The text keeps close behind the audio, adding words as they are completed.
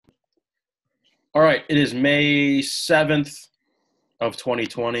All right, it is May 7th of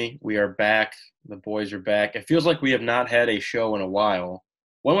 2020. We are back. The boys are back. It feels like we have not had a show in a while.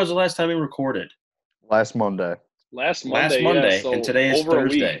 When was the last time we recorded? Last Monday. Last Last Monday, yeah. Monday, and So today is over a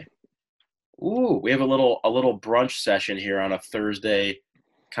week. Thursday. Ooh, we have a little brunch session here on a Thursday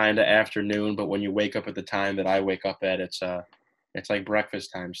kind of afternoon, but when you wake up at the time that I wake up at, it's like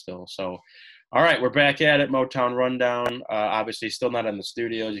breakfast time still. So, all right, we're back at it. Motown Rundown. Obviously, still not in the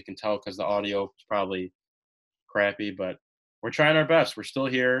studios. You can tell because the audio is probably crappy, but we're trying our best. We're still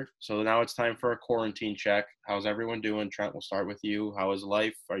here. So now it's time for a quarantine check. How's everyone doing? Trent, we'll start with you. How is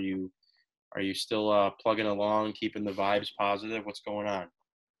life? Are you still plugging along, keeping the vibes positive? What's going on?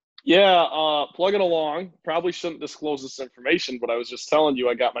 Yeah, plugging along. Probably shouldn't disclose this information, but I was just telling you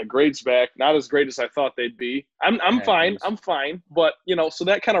I got my grades back. Not as great as I thought they'd be. It I'm fine. happens. I'm fine. But so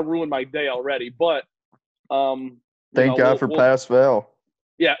that kind of ruined my day already. But Thank God for we'll pass fail.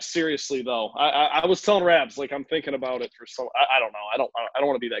 yeah. Seriously though, I was telling Rabs like I'm thinking about it for some. I don't know. I don't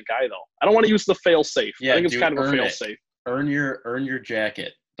want to be that guy though. I don't want to use the fail safe. I Yeah, think it's dude, kind of a earn fail it. safe. Earn your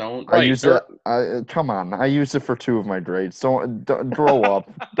jacket. Don't I Right. used it. Come on. I used it for two of my grades. Don't grow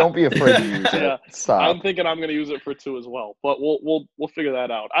up. Don't be afraid to use it. Yeah, I'm Stop. thinking I'm going to use it for two as well, but we'll figure that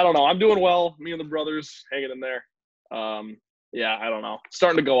out. I don't know. I'm doing well. Me and the brothers hanging in there. Yeah, I don't know.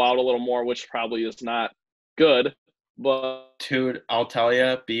 Starting to go out a little more, which probably is not good, but Dude, I'll tell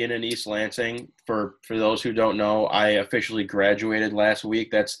you, being in East Lansing, for those who don't know, I officially graduated last week.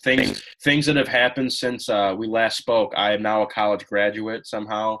 That's things that have happened since we last spoke. I am now a college graduate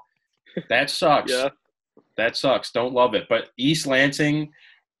somehow. That sucks. yeah, That sucks. Don't love it. But East Lansing,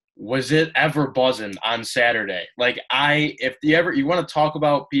 was it ever buzzing on Saturday? Like if you want to talk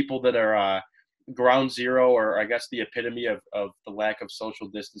about people that are ground zero, or I guess the epitome of the lack of social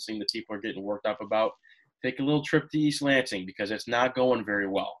distancing that people are getting worked up about, take a little trip to East Lansing because it's not going very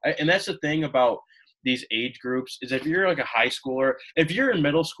well. And that's the thing about these age groups is if you're like a high schooler, if you're in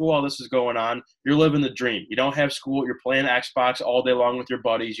middle school, all this is going on, you're living the dream. You don't have school. You're playing Xbox all day long with your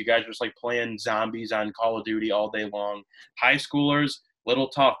buddies. You guys are just like playing zombies on Call of Duty all day long. High schoolers, little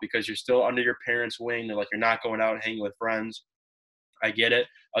tough because you're still under your parents' wing. They're like, you're not going out and hanging with friends. I get it.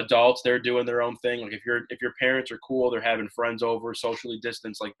 Adults, they're doing their own thing. Like if your parents are cool, they're having friends over, socially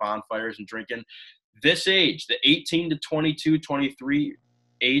distanced, like bonfires and drinking. This age, the 18 to 22, 23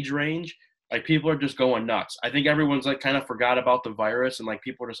 age range, like people are just going nuts. I think everyone's like kind of forgot about the virus and like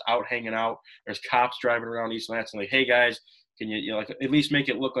people are just out hanging out. There's cops driving around East Lansing like, hey guys, can you like at least make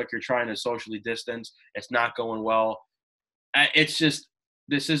it look like you're trying to socially distance? It's not going well. It's just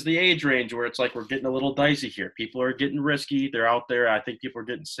this is the age range where it's like we're getting a little dicey here. People are getting risky. They're out there. I think people are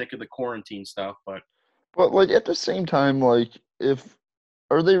getting sick of the quarantine stuff, but But like at the same time, like if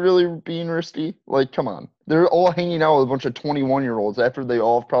are they really being risky? Like, come on. They're all hanging out with a bunch of 21-year-olds after they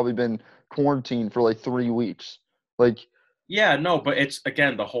all have probably been quarantined for like 3 weeks. Like, yeah, no, but it's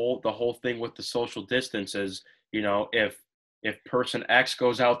again the whole thing with the social distance is, if person X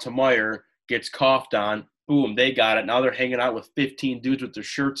goes out to Meyer, gets coughed on, boom, they got it. Now they're hanging out with 15 dudes with their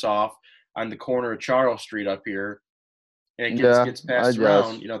shirts off on the corner of Charles Street up here, and it gets yeah, gets I passed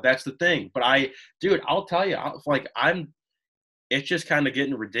around. guess. That's the thing. But dude, I'll tell you, it's just kind of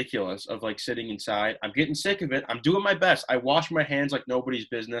getting ridiculous of like sitting inside. I'm getting sick of it. I'm doing my best. I wash my hands like nobody's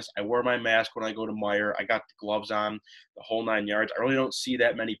business. I wear my mask when I go to Meyer. I got the gloves on, the whole 9 yards. I really don't see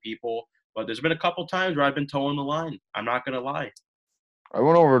that many people, but there's been a couple times where I've been towing the line. I'm not gonna lie. I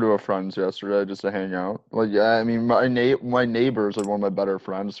went over to a friend's yesterday just to hang out. Like, yeah, I mean, my neighbors are one of my better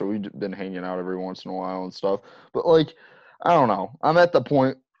friends, so we've been hanging out every once in a while and stuff. But like, I don't know. I'm at the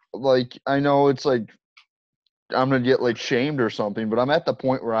point, like, I know it's like I'm gonna get like shamed or something, but I'm at the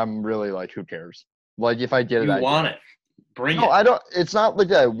point where I'm really like, who cares? Like, if I get it, You I get want it. it, bring No, it. I don't. It's not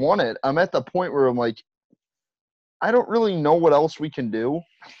like I want it. I'm at the point where I'm like, I don't really know what else we can do.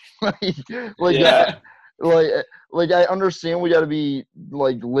 like, like, yeah, I, like, like I understand we got to be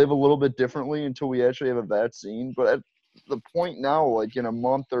like live a little bit differently until we actually have a vaccine. But at the point now, like in a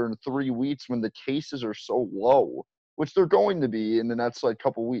month or in 3 weeks, when the cases are so low, which they're going to be in the next like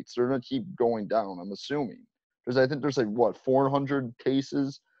couple weeks, they're gonna keep going down. I'm assuming because I think there's like what 400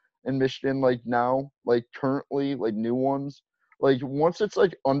 cases in Michigan like now, like currently, like new ones. Like once it's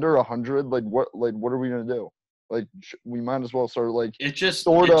like under 100, like what are we gonna do? Like we might as well start like It just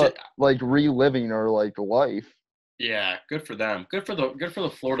sort it of just like reliving our like life. Yeah, good for them. Good for the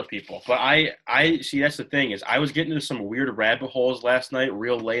Florida people. But I see that's the thing is I was getting into some weird rabbit holes last night,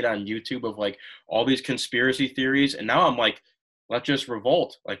 real late on YouTube of like all these conspiracy theories, and now I'm let's just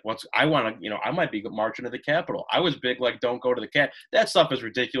revolt. Like, I want to, I might be marching to the Capitol. I was big, like, don't go to the Cap. That stuff is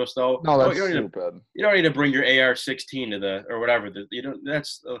ridiculous, though. No, that's you stupid. You don't need to bring your AR-16 to the, or whatever.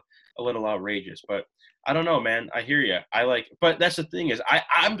 That's a little outrageous. But I don't know, man. I hear you. But that's the thing is,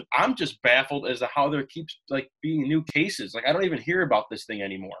 I'm just baffled as to how there keeps, like, being new cases. Like, I don't even hear about this thing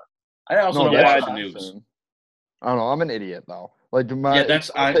anymore. I also don't watch the news. I don't know. I'm an idiot though. Like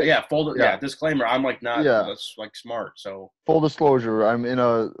disclaimer. I'm like not that's like smart. So full disclosure, I'm in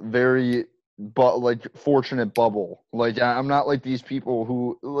a very fortunate bubble. Like I'm not like these people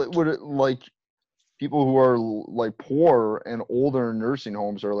who would like people who are like poor and older in nursing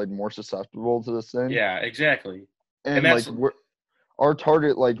homes are like more susceptible to this thing. Yeah, exactly. And like our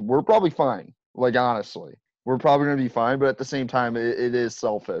target, like we're probably fine. Like honestly, we're probably gonna be fine. But at the same time, it is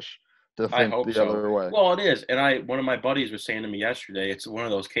selfish to think the other way. Well, it is. And one of my buddies was saying to me yesterday, it's one of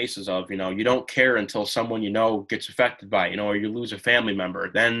those cases of, you don't care until someone gets affected by it, or you lose a family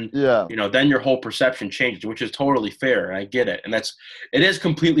member. Then, then your whole perception changes, which is totally fair. And I get it. And it is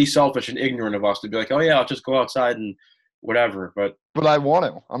completely selfish and ignorant of us to be like, oh, yeah, I'll just go outside and whatever. But I want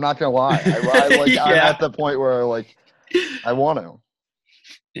to. I'm not going to lie. I'm at the point where, I want to.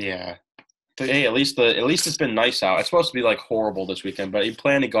 Yeah. Hey, at least it's been nice out. It's supposed to be like horrible this weekend, but you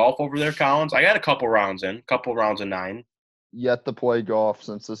play any golf over there, Collins? I got a couple rounds of 9. Yet to play golf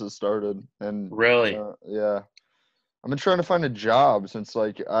since this has started, and really, yeah, I've been trying to find a job since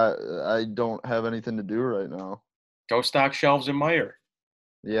I don't have anything to do right now. Go stock shelves in Meijer.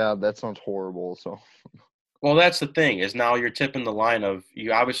 Yeah, that sounds horrible. So, well, that's the thing is now you're tipping the line of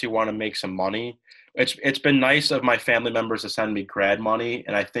you obviously want to make some money. It's been nice of my family members to send me grad money,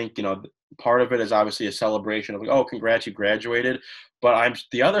 and I think part of it is obviously a celebration of like, oh, congrats, you graduated. But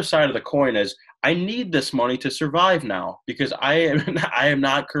the other side of the coin is I need this money to survive now because I am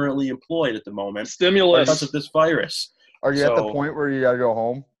not currently employed at the moment. Stimulus because of this virus. Are you at the point where you gotta go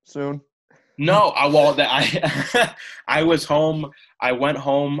home soon? No, I was home. I went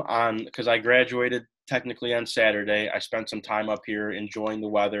home because I graduated technically on Saturday. I spent some time up here enjoying the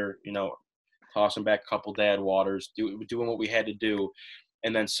weather, tossing back a couple dad waters, doing what we had to do.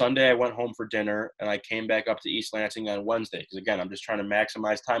 And then Sunday I went home for dinner, and I came back up to East Lansing on Wednesday. Because, again, I'm just trying to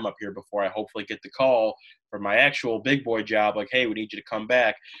maximize time up here before I hopefully get the call for my actual big boy job, like, hey, we need you to come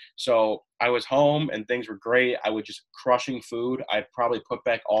back. So I was home, and things were great. I was just crushing food. I probably put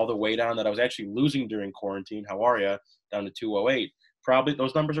back all the weight on that I was actually losing during quarantine. How are you? Down to 208. Probably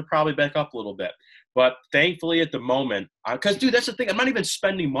those numbers are probably back up a little bit. But thankfully at the moment, because, dude, that's the thing. I'm not even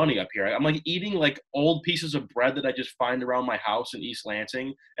spending money up here. I'm, like, eating, like, old pieces of bread that I just find around my house in East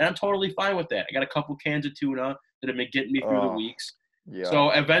Lansing, and I'm totally fine with that. I got a couple cans of tuna that have been getting me through the weeks. Yeah.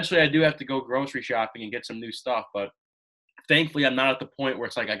 So eventually I do have to go grocery shopping and get some new stuff. But thankfully I'm not at the point where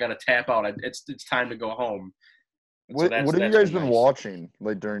it's like I got to tap out. It's time to go home. What have you guys been watching,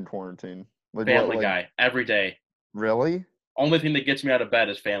 like, during quarantine? Like, Family Guy every day. Really? Only thing that gets me out of bed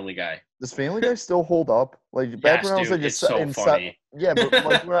is Family Guy. Does Family Guy still hold up? Like back when I was like, it's so funny. Yeah, but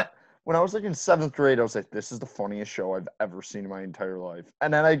like when I was like in 7th grade, I was like, this is the funniest show I've ever seen in my entire life.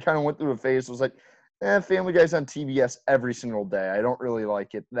 And then I kind of went through a phase. I was like, Family Guy's on TBS every single day. I don't really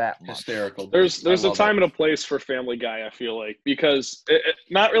like it that much. Hysterical. There's a time and a place for Family Guy. I feel like because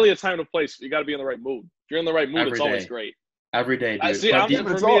not really a time and a place. You got to be in the right mood. If you're in the right mood, it's always great. Every day, dude.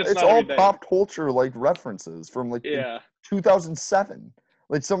 It's all pop culture like references from like 2007.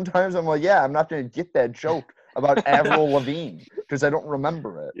 Like sometimes I'm like, I'm not gonna get that joke about Avril Lavigne because I don't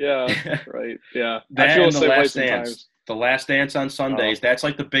remember it. Yeah, right. Yeah, I feel the Last Dance. The Last Dance on Sundays. That's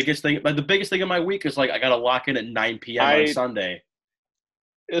like the biggest thing. But the biggest thing of my week is like I gotta lock in at 9 p.m. on Sunday.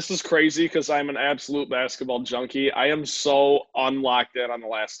 This is crazy because I'm an absolute basketball junkie. I am so unlocked in on The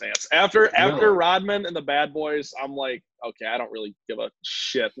Last Dance. After Rodman and the Bad Boys, I'm like, okay, I don't really give a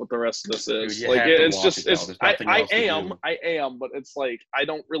shit what the rest of this is. Dude, like I am, but it's like I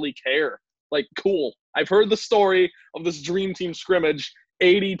don't really care. Like, cool. I've heard the story of this Dream Team scrimmage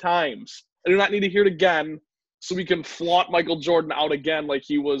 80 times. I do not need to hear it again so we can flaunt Michael Jordan out again like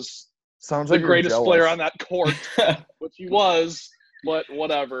he was the greatest player on that court, which he was. But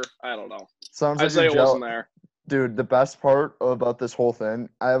whatever, I don't know. Sounds like Isaiah wasn't there. Dude, the best part about this whole thing,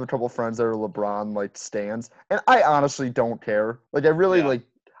 I have a couple friends that are LeBron like stans, and I honestly don't care. Like I really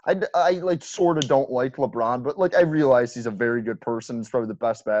I like sort of don't like LeBron, but like I realize he's a very good person. He's probably the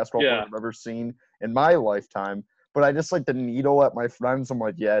best basketball player I've ever seen in my lifetime. But I just like the needle at my friends. I'm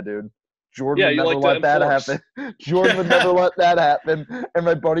like, yeah, dude. Jordan would never let that happen. Jordan would never let that happen. And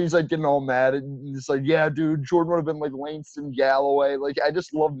my buddy's like getting all mad and he's like, yeah, dude, Jordan would have been like Langston Galloway. Like I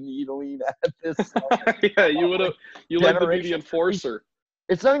just love needling at this. Yeah, you like to be the enforcer.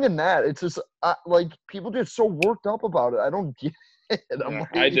 It's not even that. It's just like people get so worked up about it. I don't get it. Yeah,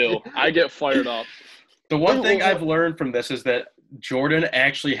 I do. I get fired up. The one thing I've learned from this is that Jordan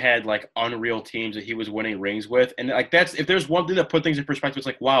actually had like unreal teams that he was winning rings with, and like that's if there's one thing that put things in perspective, it's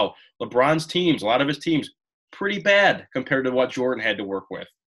like wow, LeBron's teams, a lot of his teams, pretty bad compared to what Jordan had to work with.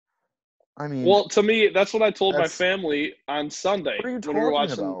 I mean, well, to me, that's what I told my family on Sunday what are you when we were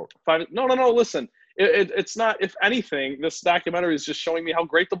watching. No. Listen, it's not. If anything, this documentary is just showing me how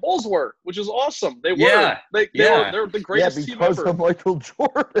great the Bulls were, which is awesome. They were. They're the greatest team ever. Because of Michael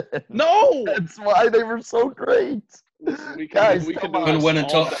Jordan. No, that's why they were so great. Guys, couldn't win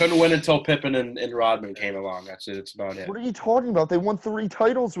until Pippen and Rodman came along. That's it. It's about it. What are you talking about? They won 3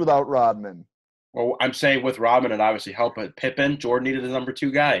 titles without Rodman. Well, I'm saying with Rodman, it obviously helped. But Pippen, Jordan needed a number 2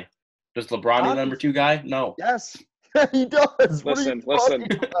 guy. Does LeBron need a number 2 guy? No. Yes, he does. Listen. Well,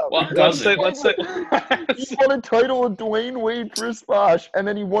 let's say. He won a title with Dwayne Wade, Chris Bosh, and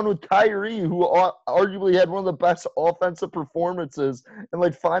then he won with Kyrie, who arguably had one of the best offensive performances in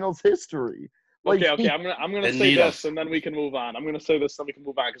like finals history. Like, okay. I'm gonna say this, and then we can move on. I'm gonna say this, then we can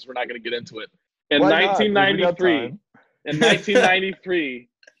move on because we're not gonna get into it. In 1993,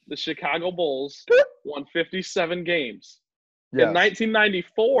 the Chicago Bulls won 57 games. Yes. In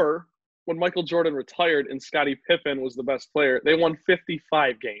 1994, when Michael Jordan retired and Scottie Pippen was the best player, they won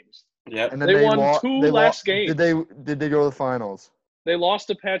 55 games. Yeah, and then they won 2 last games. Did they go to the finals? They lost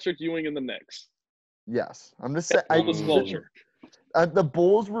to Patrick Ewing and the Knicks. Yes, I'm just saying. Full disclosure. The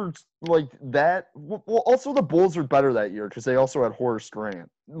Bulls were like that. Well, also the Bulls were better that year because they also had Horace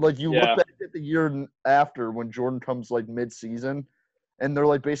Grant. Like you look back at the year after when Jordan comes like mid-season, and they're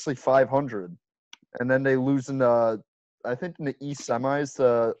like basically 500, and then they lose in I think in the East semis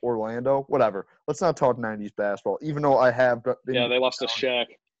to Orlando. Whatever. Let's not talk 90s basketball. Even though I have been. Yeah, they lost to Shaq.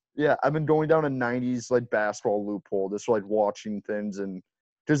 Yeah, I've been going down a 90s like basketball loophole, just like watching things and.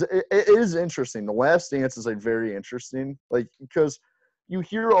 Because it is interesting. The Last Dance is like very interesting, like because you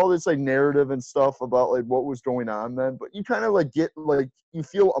hear all this like narrative and stuff about like what was going on then, but you kind of like get like you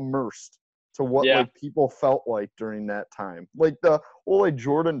feel immersed to what like people felt like during that time, like the whole like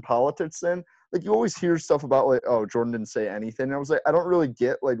Jordan politics. Then like you always hear stuff about like Jordan didn't say anything. And I was like I don't really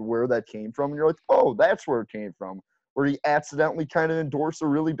get like where that came from. And you're like that's where it came from, where he accidentally kind of endorsed a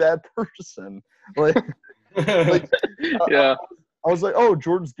really bad person, like. I was like,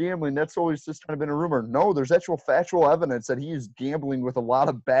 Jordan's gambling. That's always just kind of been a rumor. No, there's actual factual evidence that he is gambling with a lot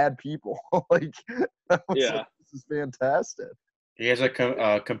of bad people. Like, this is fantastic. He has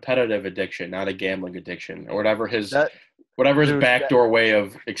a competitive addiction, not a gambling addiction, or whatever his backdoor way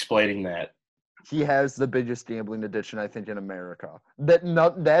of explaining that. He has the biggest gambling addiction, I think, in America.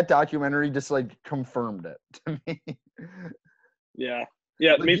 That documentary just like confirmed it to me. Yeah,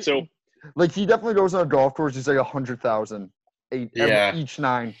 me too. Like he definitely goes on a golf course. He's like 100,000. Each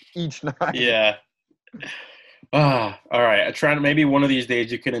nine. Yeah. All right. Maybe one of these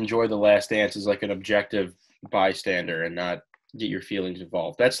days you can enjoy The Last Dance as like an objective bystander and not get your feelings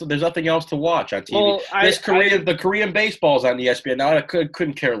involved. There's nothing else to watch on TV. Well, the Korean baseball's on ESPN now. I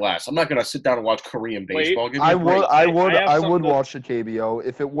couldn't care less. I'm not gonna sit down and watch Korean baseball. I would watch the KBO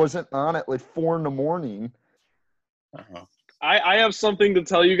if it wasn't on at like 4 a.m. Uh-huh. I have something to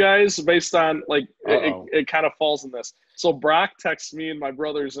tell you guys based on like it kind of falls in this. So Brock texts me and my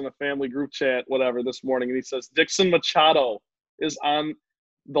brothers in a family group chat, whatever, this morning, and he says Dixon Machado is on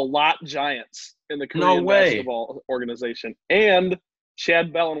the Lot Giants in the Korean basketball organization, and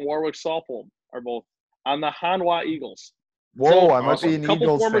Chad Bell and Warwick Saupold are both on the Hanwha Eagles. Whoa, I might be an couple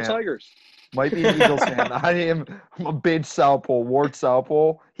Eagles former fan. Tigers. Might be an Eagles fan. I'm a big Saupold, Ward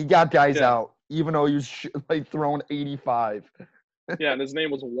Saupold. He got guys out, even though he was like throwing 85. Yeah, and his name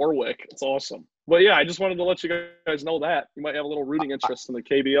was Warwick. It's awesome. But yeah, I just wanted to let you guys know that you might have a little rooting interest in the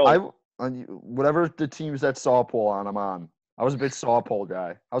KBO. Whatever the teams that Saupold on, I'm on. I was a big Saupold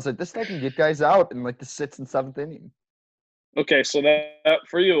guy. I was like, this guy can get guys out in like the 6th and 7th inning. Okay, so that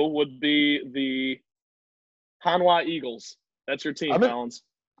for you would be the Hanwha Eagles. That's your team, Collins.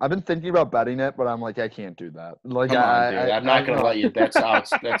 I've been thinking about betting it, but I'm like, I can't do that. Like, come on, dude. I'm not going to let you.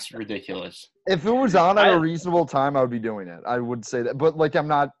 That's ridiculous. If it was on at a reasonable time, I would be doing it. I would say that. But, like, I'm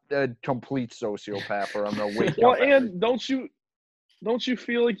not a complete sociopath or I'm going to wake up. Well, and don't you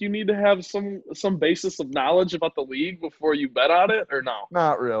feel like you need to have some basis of knowledge about the league before you bet on it, or no?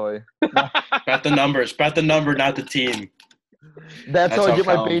 Not really. Bet the numbers. Bet the number, not the team. That's how I get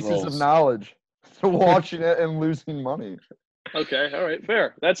my basis of knowledge. So watching it and losing money. Okay, all right,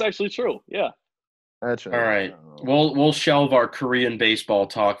 fair. That's actually true. Yeah. That's right. All right. We'll shelve our Korean baseball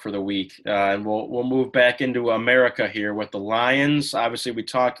talk for the week, and we'll move back into America here with the Lions. Obviously, we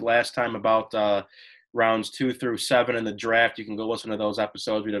talked last time about rounds 2 through 7 in the draft. You can go listen to those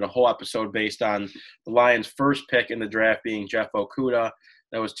episodes. We did a whole episode based on the Lions' first pick in the draft being Jeff Okudah.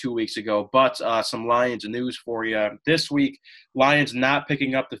 That was 2 weeks ago. But some Lions news for you. This week, Lions not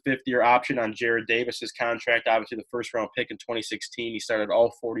picking up the fifth-year option on Jared Davis's contract. Obviously, the first-round pick in 2016. He started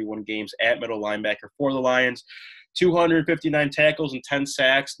all 41 games at middle linebacker for the Lions. 259 tackles and 10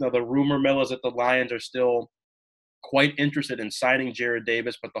 sacks. Now, the rumor mill is that the Lions are still quite interested in signing Jared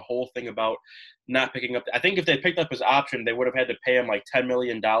Davis, but the whole thing about not picking up – I think if they picked up his option, they would have had to pay him like $10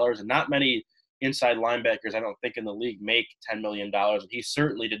 million, and not many – inside linebackers, I don't think, in the league make $10 million, and he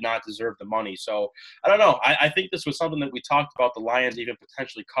certainly did not deserve the money. So, I don't know. I think this was something that we talked about, the Lions even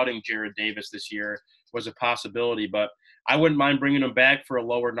potentially cutting Jared Davis this year was a possibility, but I wouldn't mind bringing him back for a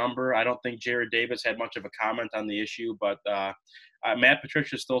lower number. I don't think Jared Davis had much of a comment on the issue, but Matt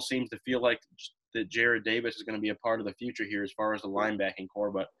Patricia still seems to feel like that Jared Davis is going to be a part of the future here as far as the linebacking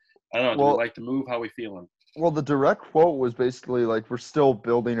core, but I don't know. Do we like the move? How we feeling? Well, the direct quote was basically like, we're still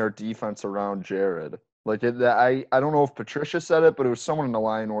building our defense around Jared. Like, I don't know if Patricia said it, but it was someone in the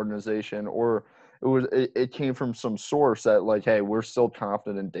Lion organization, or it came from some source that like, hey, we're still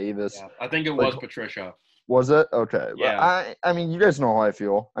confident in Davis. Yeah, I think it was Patricia. Was it? Okay. Yeah. I mean, you guys know how I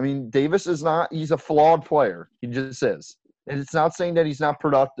feel. I mean, Davis is not – he's a flawed player. He just is. And it's not saying that he's not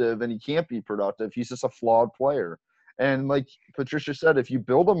productive and he can't be productive. He's just a flawed player. And like Patricia said, if you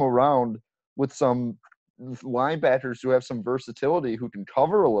build him around with some – linebackers who have some versatility who can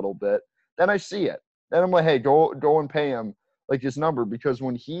cover a little bit, then I see it. Then I'm like, hey, go and pay him like his number, because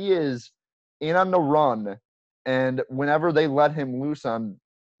when he is in on the run and whenever they let him loose on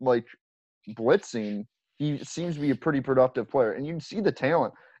like blitzing, he seems to be a pretty productive player. And you can see the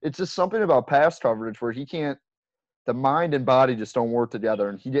talent. It's just something about pass coverage where he can't – the mind and body just don't work together.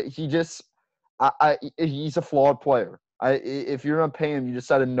 And he just – he's a flawed player. If you're going to pay him, you just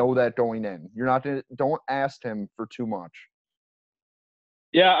got to know that going in. You're not going to – don't ask him for too much.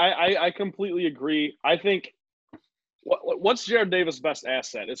 Yeah, I completely agree. I think what's Jared Davis' best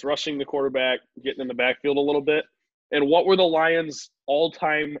asset? It's rushing the quarterback, getting in the backfield a little bit. And what were the Lions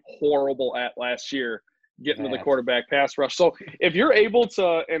all-time horrible at last year? Getting to the quarterback pass rush. So if you're able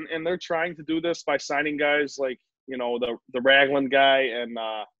to – and they're trying to do this by signing guys like, you know, the Ragland guy and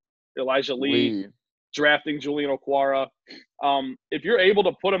Elijah Lee. Drafting Julian Okwara. If you're able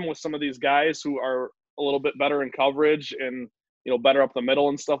to put him with some of these guys who are a little bit better in coverage and, you know, better up the middle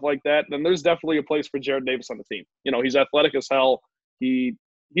and stuff like that, then there's definitely a place for Jared Davis on the team. You know, he's athletic as hell. He's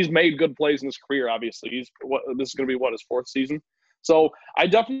made good plays in his career, obviously. This is going to be, his fourth season. So I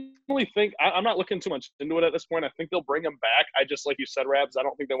definitely think – I'm not looking too much into it at this point. I think they'll bring him back. I just, like you said, Rabs, I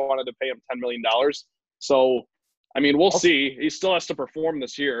don't think they wanted to pay him $10 million. So – I mean, we'll see. He still has to perform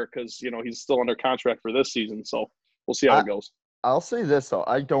this year because, you know, he's still under contract for this season. So we'll see how it goes. I'll say this, though.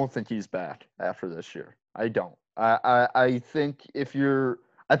 I don't think he's back after this year. I don't. I think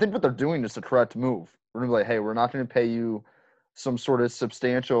I think what they're doing is a correct move. We're going to be like, hey, we're not going to pay you some sort of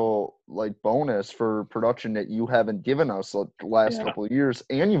substantial, like, bonus for production that you haven't given us the last couple of years.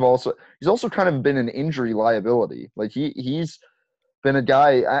 And he's also kind of been an injury liability. Like, he's been a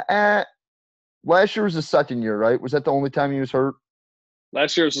guy last year was his second year, right? Was that the only time he was hurt?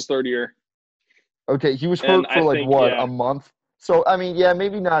 Last year was his third year. Okay, he was hurt for a month? So, I mean, yeah,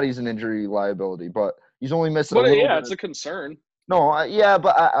 maybe not he's an injury liability, but he's only missing a little bit. It's a concern. No,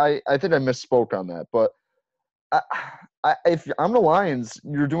 but I think I misspoke on that. But if I'm the Lions,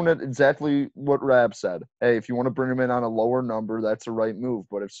 you're doing it exactly what Rab said. Hey, if you want to bring him in on a lower number, that's the right move.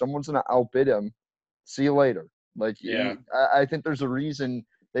 But if someone's going to outbid him, see you later. Like, I think there's a reason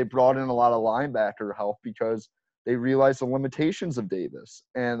 – they brought in a lot of linebacker help because they realize the limitations of Davis.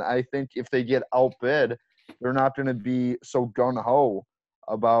 And I think if they get outbid, they're not going to be so gung-ho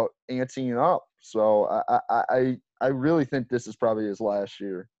about anteing up. So I really think this is probably his last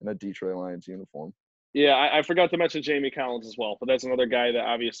year in a Detroit Lions uniform. Yeah, I forgot to mention Jamie Collins as well, but that's another guy that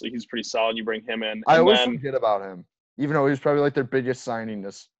obviously he's pretty solid. You bring him in. I always forget about him. Even though he was probably like their biggest signing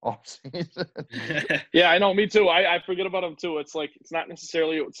this offseason. Yeah, I know. Me too. I forget about him too. It's like it's not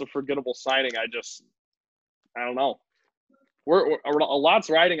necessarily a forgettable signing. I don't know. We're a lot's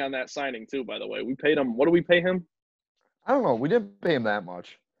riding on that signing too. By the way, we paid him. What do we pay him? I don't know. We didn't pay him that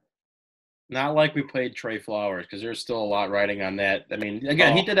much. Not like we played Trey Flowers because there's still a lot riding on that. I mean,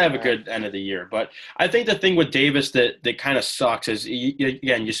 again, he did have a good end of the year. But I think the thing with Davis that kind of sucks is,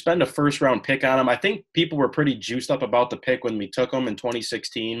 you spend a first-round pick on him. I think people were pretty juiced up about the pick when we took him in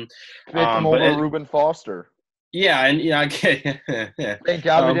 2016. Picked him over Reuben Foster. Yeah, and Thank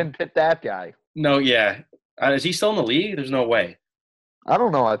God we didn't pick that guy. No, yeah. Is he still in the league? There's no way. I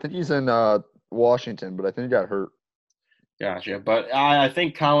don't know. I think he's in Washington, but I think he got hurt. Gotcha. But I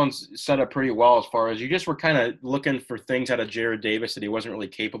think Collins set up pretty well as far as you just were kind of looking for things out of Jared Davis that he wasn't really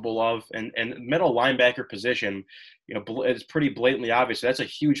capable of. And middle linebacker position, it's pretty blatantly obvious. That's a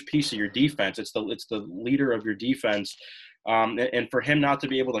huge piece of your defense. It's the leader of your defense. And for him not to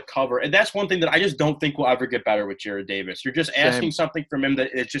be able to cover, and that's one thing that I just don't think will ever get better with Jared Davis. You're just asking something from him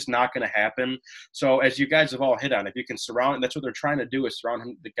that it's just not going to happen. So as you guys have all hit on, if you can surround, that's what they're trying to do, is surround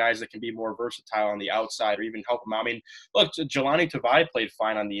him the guys that can be more versatile on the outside or even help him out. I mean, look, Jelani Tavai played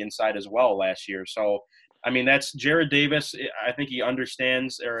fine on the inside as well last year. So, I mean, that's Jared Davis. I think he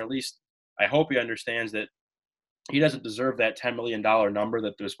understands, or at least I hope he understands that he doesn't deserve that $10 million number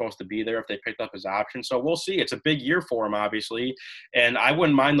that was supposed to be there if they picked up his option. So we'll see. It's a big year for him, obviously. And I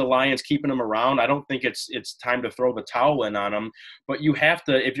wouldn't mind the Lions keeping him around. I don't think it's time to throw the towel in on him. But you have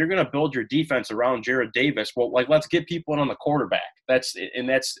to, if you're going to build your defense around Jared Davis, well, let's get people in on the quarterback. That's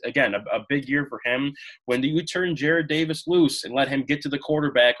again, a big year for him. When you turn Jared Davis loose and let him get to the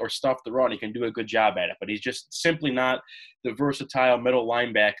quarterback or stuff the run, he can do a good job at it. But he's just simply not the versatile middle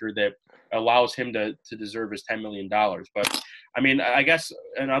linebacker that allows him to deserve his $10 million. But, I mean, I guess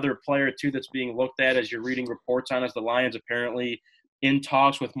another player, too, that's being looked at as you're reading reports on is the Lions apparently in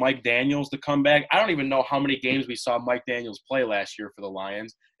talks with Mike Daniels to come back. I don't even know how many games we saw Mike Daniels play last year for the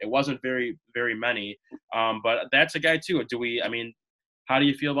Lions. It wasn't very, very many. But that's a guy, too. How do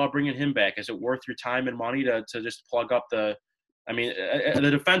you feel about bringing him back? Is it worth your time and money to just plug up the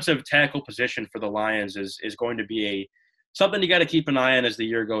defensive tackle position for the Lions is going to be something you got to keep an eye on as the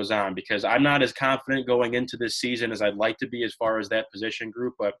year goes on, because I'm not as confident going into this season as I'd like to be as far as that position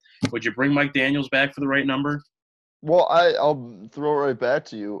group. But would you bring Mike Daniels back for the right number? Well, I'll throw it right back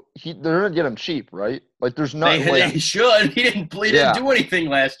to you. They're going to get him cheap, right? Like, there's nothing. They should. He didn't do anything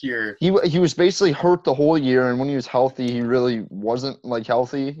last year. He was basically hurt the whole year, and when he was healthy, he really wasn't,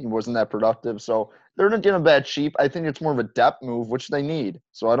 healthy. He wasn't that productive. So they're going to get him back cheap. I think it's more of a depth move, which they need.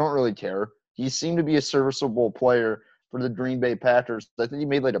 So I don't really care. He seemed to be a serviceable player for the Green Bay Packers. I think he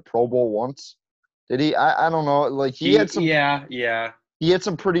made a Pro Bowl once. Did he? I don't know. He had some. Yeah. He had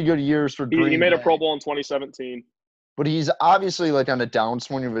some pretty good years for Green Bay. He made a Pro Bowl in 2017. But he's obviously on a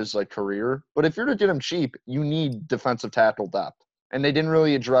downswing of his career. But if you're to get him cheap, you need defensive tackle depth, and they didn't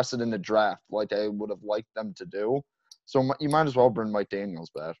really address it in the draft like I would have liked them to do. So you might as well bring Mike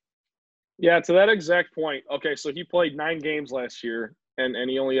Daniels back. Yeah, to that exact point. Okay, so he played 9 games last year, and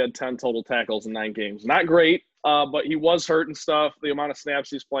he only had 10 total tackles in 9 games. Not great. But he was hurt and stuff. The amount of snaps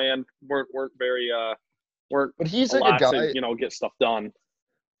he's playing weren't very But he's a a guy to, get stuff done.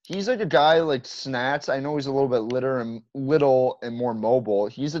 He's a guy like Snats. I know he's a little bit little and more mobile.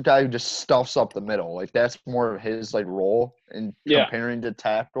 He's a guy who just stuffs up the middle. That's more of his role in comparing to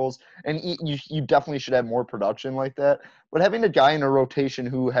tackles. And you definitely should have more production like that. But having a guy in a rotation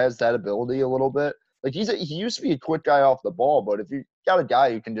who has that ability a little bit, he used to be a quick guy off the ball. But if you got a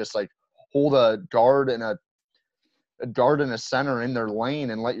guy who can just hold a guard and a center in their lane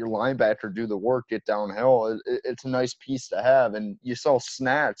and let your linebacker do the work, get downhill, it's a nice piece to have. And you saw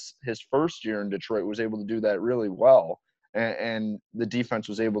Snats his first year in Detroit was able to do that really well. And the defense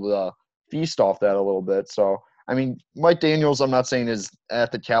was able to feast off that a little bit. So, Mike Daniels, I'm not saying is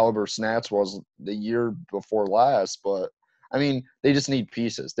at the caliber Snats was the year before last, but, they just need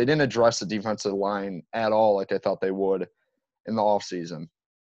pieces. They didn't address the defensive line at all like I thought they would in the offseason.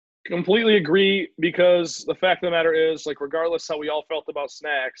 Completely agree, because the fact of the matter is, regardless how we all felt about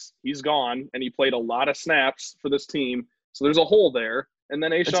Snacks, he's gone, and he played a lot of snaps for this team. So there's a hole there. And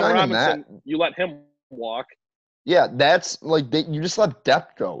then A'Shawn Robinson, you let him walk. Yeah, that's you just let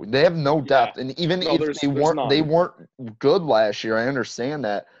depth go. They have no depth, and even if they weren't good last year, I understand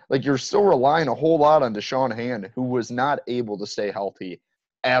that. You're still relying a whole lot on Deshaun Hand, who was not able to stay healthy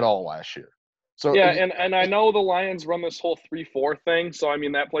at all last year. So yeah, and I know the Lions run this whole 3-4 thing, so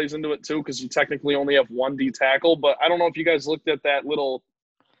that plays into it too, because you technically only have 1 D tackle. But I don't know if you guys looked at that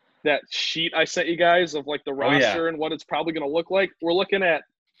sheet I sent you guys of the roster and what it's probably going to look like. We're looking at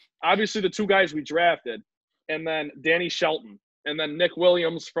obviously the 2 guys we drafted, and then Danny Shelton, and then Nick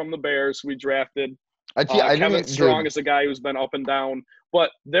Williams from the Bears we drafted. Kevin Strong is a guy who's been up and down,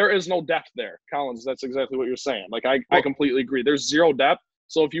 but there is no depth there. Collins, that's exactly what you're saying. I completely agree. There's 0 depth.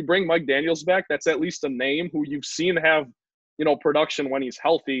 So if you bring Mike Daniels back, that's at least a name who you've seen have, production when he's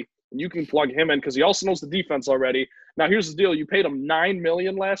healthy, and you can plug him in because he also knows the defense already. Now, here's the deal. You paid him $9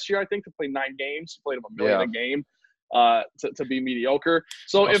 million last year, I think, to play 9 games. You played him $1 million a game to be mediocre.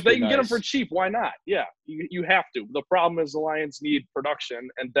 So if they can get him for cheap, why not? Yeah, you have to. The problem is the Lions need production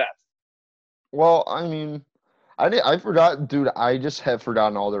and depth. Well, I forgot, dude. I just have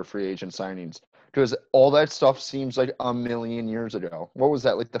forgotten all their free agent signings. Because all that stuff seems like a million years ago. What was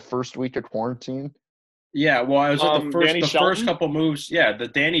that, the first week of quarantine? Yeah, well, I was like Danny the Shelton? first couple moves. Yeah, the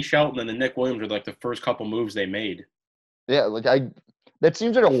Danny Shelton and the Nick Williams were like the first couple moves they made. Yeah, that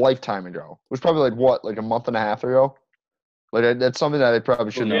seems like a lifetime ago. It was probably like a month and a half ago. That's something that I probably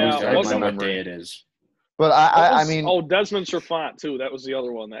Who should knows? Yeah, I don't lose even know wasn't what my day memory. it is. But I mean, Desmond Trufant too. That was the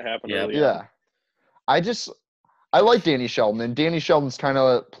other one that happened Yep. early on. yeah, I like Danny Shelton, and Danny Shelton's kind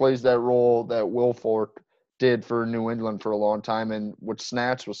of plays that role that Will Fork did for New England for a long time, and what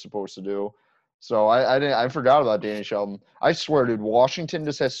Snatch was supposed to do. So I forgot about Danny Shelton. I swear, dude, Washington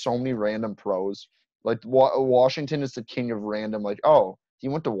just has so many random pros. Like Washington is the king of random. Like, oh, he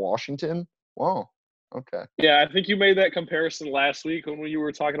went to Washington? Wow, okay. Yeah, I think you made that comparison last week when you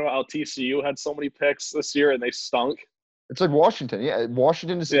were talking about how TCU had so many picks this year and they stunk. It's like Washington. Yeah,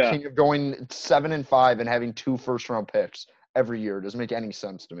 Washington is the Yeah. king of going 7-5 and having 2 first-round picks every year. It doesn't make any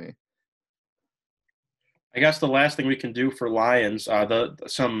sense to me. I guess the last thing we can do for Lions,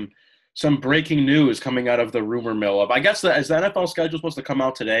 some breaking news coming out of the rumor mill of. I guess is the NFL schedule supposed to come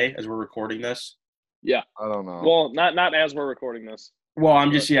out today as we're recording this? Yeah. I don't know. Well, not as we're recording this. Well,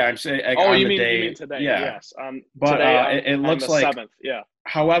 I'm saying. Oh, on you the mean day, you mean today? Yeah. Yes. But today it looks on the like 7th. Yeah.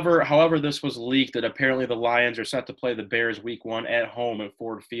 However, this was leaked that apparently the Lions are set to play the Bears Week 1 at home at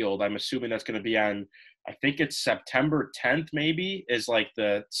Ford Field. I'm assuming that's going to be on. I think it's September 10th. Maybe is like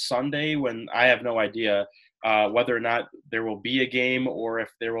the Sunday when I have no idea whether or not there will be a game or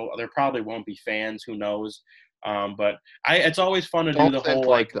if there probably won't be fans. Who knows? But it's always fun to do Don't the think whole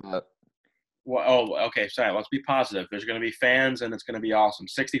like that. Well, okay, sorry. Let's be positive. There's going to be fans, and it's going to be awesome.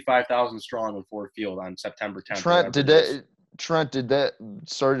 65,000 strong in Ford Field on September 10th.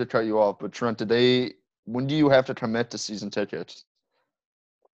 Sorry to cut you off, but Trent, when do you have to commit to season tickets?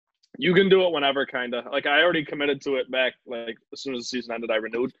 You can do it whenever, kind of. Like, I already committed to it back, like, as soon as the season ended, I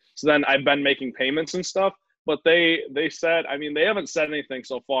renewed. So then I've been making payments and stuff. But they said, I mean, they haven't said anything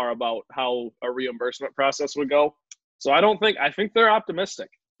so far about how a reimbursement process would go. So I think they're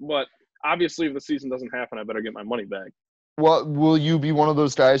optimistic. But obviously, if the season doesn't happen, I better get my money back. Well, will you be one of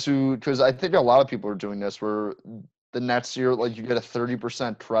those guys who? Because I think a lot of people are doing this, where the next year, like you get a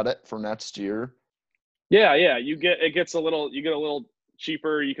 30% credit for next year. Yeah. You get a little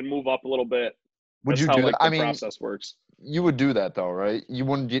cheaper. You can move up a little bit. Would That's you how, do like, that? the process works. You would do that though, right? You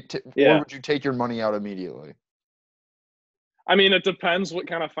wouldn't Yeah. Or would you take your money out immediately? I mean, it depends what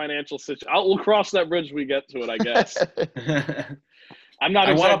kind of financial situation. We'll cross that bridge when we get to it, I guess. I'm not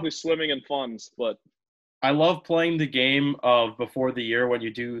exactly swimming in funds, but I love playing the game of before the year when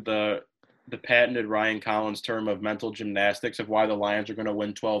you do the patented Ryan Collins term of mental gymnastics of why the Lions are going to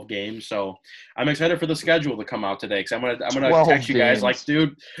win 12 games. So I'm excited for the schedule to come out today because I'm gonna text you guys like,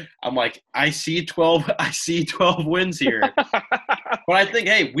 dude, I'm like, I see 12 wins here. But I think,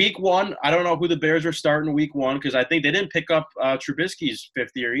 hey, week 1, I don't know who the Bears are starting week 1 because I think they didn't pick up Trubisky's 5th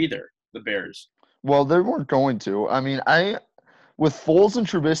year either. The Bears. Well, they weren't going to. I mean, with Foles and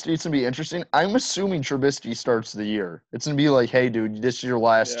Trubisky, it's going to be interesting. I'm assuming Trubisky starts the year. It's going to be like, hey, dude, this is your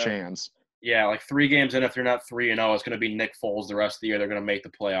last chance. Yeah, like 3 games in, if they're not 3-0, it's going to be Nick Foles the rest of the year. They're going to make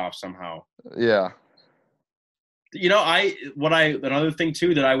the playoffs somehow. Yeah. You know, another thing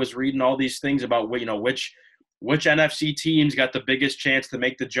too that I was reading all these things about, which NFC teams got the biggest chance to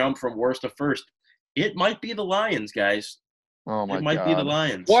make the jump from worst to first. It might be the Lions, guys. Oh my god. It might be the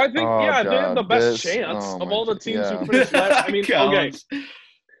Lions. Well, I think they have the best chance of all the teams who finished last. I mean, okay.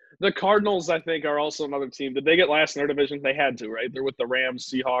 The Cardinals, I think, are also another team. Did they get last in their division? They had to, right? They're with the Rams,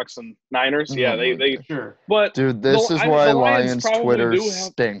 Seahawks, and Niners. Yeah, they sure. But dude, this is why Lions Twitter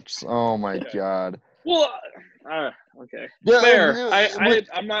stinks. Oh my god. Well, okay. Yeah, fair.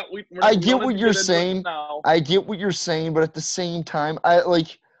 I'm not. I get what you're saying. I get what you're saying, but at the same time,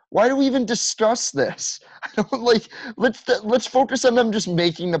 why do we even discuss this? I don't let's focus on them just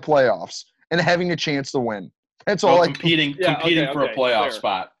making the playoffs and having a chance to win. That's all. Competing for a playoff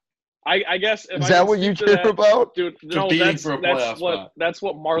spot. I guess is that what you care about, dude? No, that's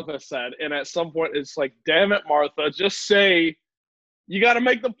what Martha said. And at some point, it's like, damn it, Martha, just say you got to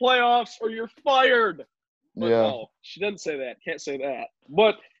make the playoffs or you're fired. But no, she didn't say that. Can't say that.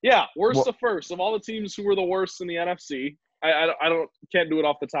 But yeah, worst to first of all the teams who were the worst in the NFC. I can't do it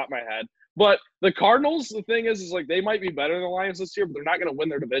off the top of my head. But the Cardinals, the thing is like they might be better than the Lions this year, but they're not going to win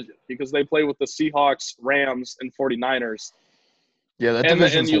their division because they play with the Seahawks, Rams, and 49ers. Yeah, that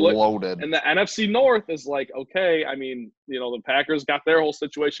division's loaded. And the NFC North is like, okay, I mean, the Packers got their whole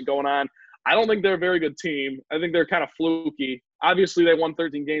situation going on. I don't think they're a very good team. I think they're kind of fluky. Obviously, they won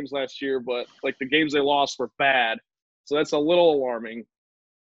 13 games last year, but like the games they lost were bad. So that's a little alarming.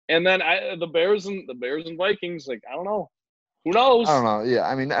 And then the Bears and Vikings, like, I don't know. Who knows? I don't know. Yeah,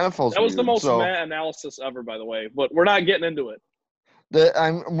 I mean, NFL's that was weird, the most mad analysis ever, by the way. But we're not getting into it.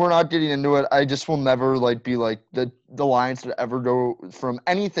 We're not getting into it. I just will never be like the Lions to ever go from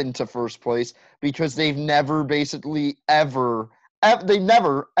anything to first place because they've never basically they've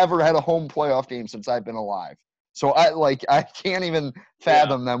never ever had a home playoff game since I've been alive. So I can't even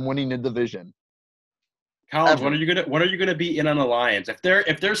fathom them winning a division. Collins, when are you gonna be in on the Lions? If they're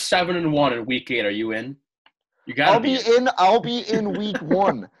 7-1 in week 8, are you in? You gotta I'll be in week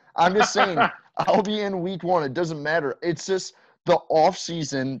 1. I'm just saying I'll be in week 1. It doesn't matter. It's just the off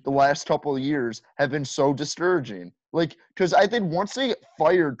season the last couple of years have been so discouraging. Because I think once they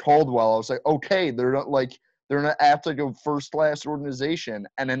fired Caldwell, I was like, okay, they're gonna act like a first class organization,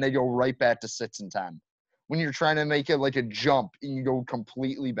 and then they go right back to 6-10. When you're trying to make it like a jump and you go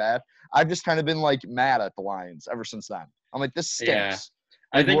completely bad, I've just kind of been mad at the Lions ever since then. I'm like, this stinks.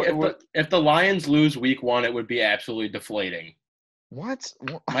 Yeah. I think if the Lions lose week 1, it would be absolutely deflating. What?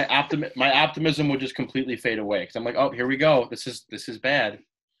 My optimism would just completely fade away because I'm like, oh, here we go. This is bad.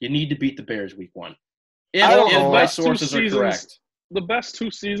 You need to beat the Bears week 1. If my sources are correct. The best 2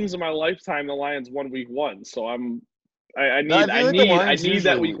 seasons of my lifetime, the Lions won week 1. So I need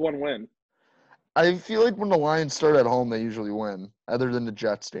that week 1 win. I feel like when the Lions start at home, they usually win, other than the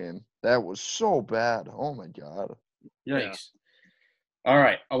Jets game. That was so bad. Oh my God. Yikes. Yeah. All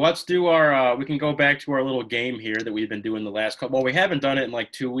right, let's do our we can go back to our little game here that we've been doing the last couple. Well, we haven't done it in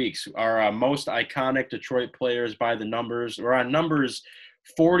 2 weeks. Our most iconic Detroit players by the numbers. We're on numbers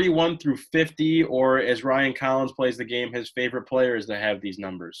 41 through 50, or as Ryan Collins plays the game, his favorite players that have these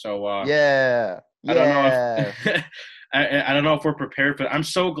numbers. So I don't know if I don't know if we're prepared, but I'm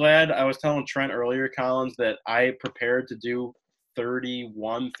so glad. I was telling Trent earlier, Collins, that I prepared to do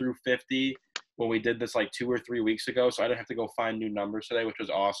 31 through 50 when we did this 2 or 3 weeks ago, so I didn't have to go find new numbers today, which was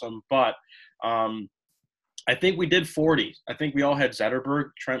awesome. But I think we did 40. I think we all had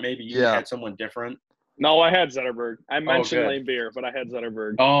Zetterberg. Trent, maybe you had someone different. No, I had Zetterberg. I mentioned Lane Beer, but I had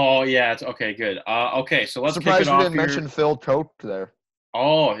Zetterberg. Oh, yeah. It's okay, good. Okay, so let's kick it off. Surprised you didn't mention Phil Koch there.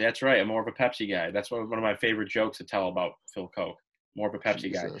 Oh, that's right. I'm more of a Pepsi guy. That's one of my favorite jokes to tell about Phil Koch. More of a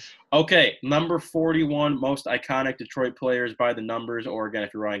Pepsi guy. Okay, number 41, most iconic Detroit players by the numbers, or again,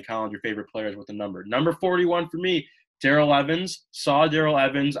 if you're Ryan Collins, your favorite players with the number. Number 41 for me, Darrell Evans. Saw Darrell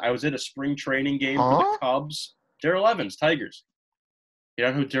Evans. I was at a spring training game for the Cubs. Darrell Evans, Tigers. You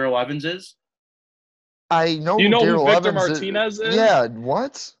know who Darrell Evans is? I know. You know who Victor Martinez is? Yeah,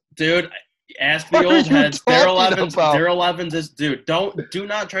 what? Dude, ask the old heads. Darrell Evans is dude. Do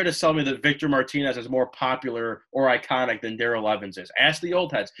not try to sell me that Victor Martinez is more popular or iconic than Darrell Evans is. Ask the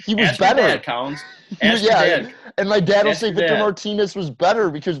old heads. He was better. Your dad, Collins. Ask your dad. And my dad will say Victor Martinez was better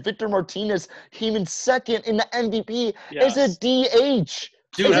because Victor Martinez came in second in the MVP as a DH.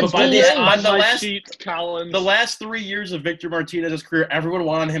 Dude, but the last 3 years of Victor Martinez's career, everyone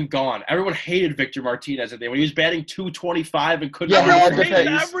wanted him gone. Everyone hated Victor Martinez when he was batting .225 and couldn't.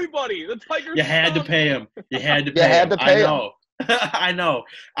 Everybody. The Tigers. You had to pay him. You had to pay him. I know. I know.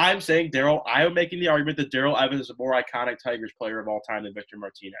 I'm saying I'm making the argument that Darrell Evans is a more iconic Tigers player of all time than Victor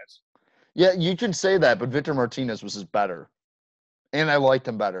Martinez. Yeah, you can say that, but Victor Martinez was just better. And I liked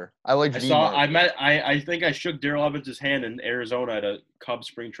him better. I think I shook Darrell Evans' hand in Arizona at a Cubs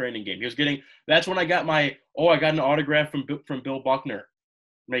spring training game. That's when I got I got an autograph from Bill Buckner.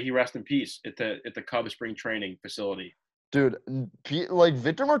 May he rest in peace at the Cubs spring training facility. Dude,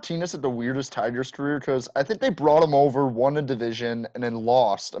 Victor Martinez had the weirdest Tigers career because I think they brought him over, won a division, and then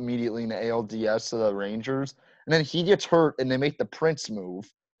lost immediately in the ALDS to the Rangers. And then he gets hurt, and they make the Prince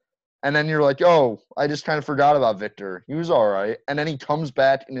move. And then you're like, oh, I just kind of forgot about Victor. He was all right. And then he comes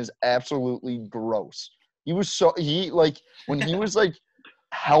back and is absolutely gross. When he was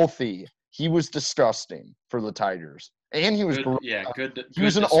healthy, he was disgusting for the Tigers. And he was he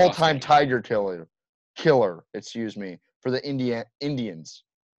was an all-time Tiger killer, for the Indians.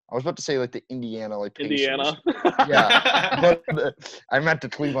 I was about to say the Indiana Pacers. Indiana. Yeah. But I meant the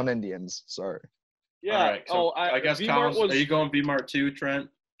Cleveland Indians. Sorry. Yeah. All right, so I guess Collins, are you going B-Mart too, Trent?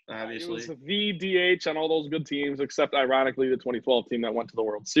 Obviously. It was the DH on all those good teams, except ironically the 2012 team that went to the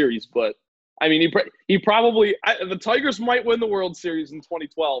World Series. But I mean, he probably the Tigers might win the World Series in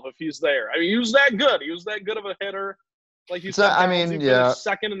 2012 if he's there. I mean, he was that good. He was that good of a hitter. Like you said, he finished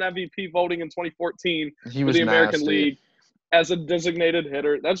second in MVP voting in 2014 for the American League as a designated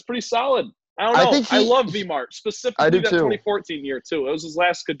hitter. That's pretty solid. I don't know. I love V-Mart, specifically that 2014 year too. It was his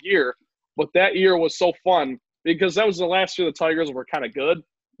last good year, but that year was so fun because that was the last year the Tigers were kind of good.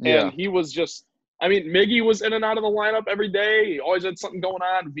 And he was just – I mean, Miggy was in and out of the lineup every day. He always had something going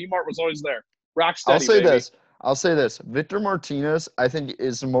on. V-Mart was always there. Rock steady, I'll say this. Victor Martinez, I think,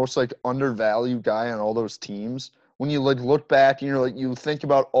 is the most, undervalued guy on all those teams. When you, look back and you think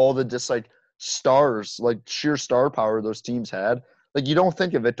about all the just, stars, sheer star power those teams had. like you don't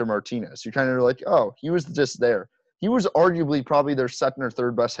think of Victor Martinez. You kind of like, oh, he was just there. He was arguably probably their second or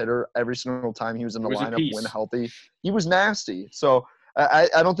third best hitter every single time he was in the lineup when healthy. He was nasty. So I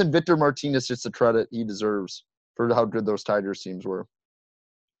don't think Victor Martinez gets the credit he deserves for how good those Tigers teams were.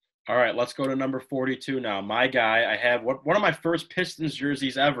 All right, let's go to number 42 now. My guy, I have one of my first Pistons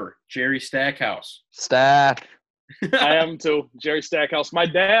jerseys ever, Jerry Stackhouse. Stack. I am too, Jerry Stackhouse. My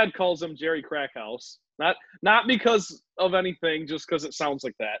dad calls him Jerry Crackhouse. Not because of anything, just because it sounds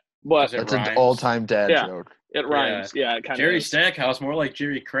like that. But that's an all-time dad joke. It rhymes. Yeah, it kind of Jerry Stackhouse, more like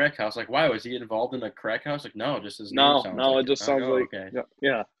Jerry Crackhouse. Like, why was he involved in a crack house? Like, no, just his name sounds like it just sounds like okay.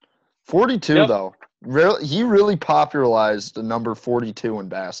 Yeah. 42 though. He really popularized the number 42 in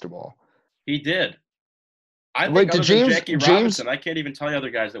basketball. He did. I think other than Jackie Robinson, I can't even tell you other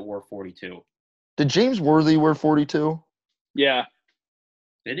guys that wore 42. Did James Worthy wear 42? Yeah.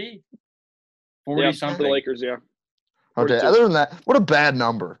 Did he? 40 something. The Lakers, yeah. 42. Okay, other than that, what a bad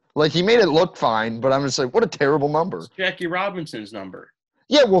number. Like, he made it look fine, but I'm just like, what a terrible number. It's Jackie Robinson's number.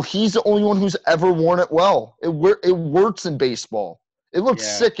 Yeah, well, he's the only one who's ever worn it well. It works in baseball. It looks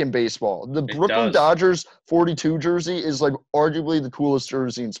sick in baseball. The Brooklyn Dodgers 42 jersey is, like, arguably the coolest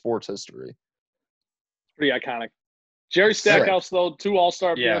jersey in sports history. Pretty iconic. Jerry Stackhouse, though, 2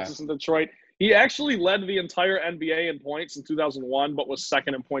 All-Star appearances in Detroit. He actually led the entire NBA in points in 2001, but was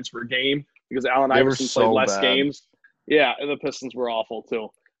second in points per game because Allen Iverson played less games. Yeah, and the Pistons were awful, too.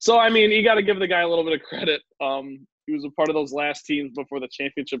 So, I mean, you got to give the guy a little bit of credit. He was a part of those last teams before the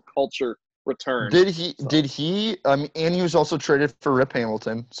championship culture returned. Did he? And he was also traded for Rip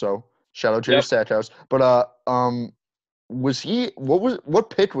Hamilton. So shout out Jerry Stackhouse. But was he? What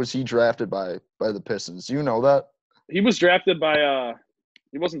pick was he drafted by the Pistons? Do you know that? He was drafted by.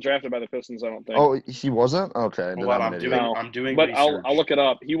 He wasn't drafted by the Pistons, I don't think. Oh, he wasn't. Okay. Well, I'm doing. But research. I'll look it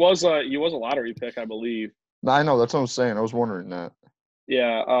up. He was a lottery pick, I believe. No, I know. That's what I'm saying. I was wondering that.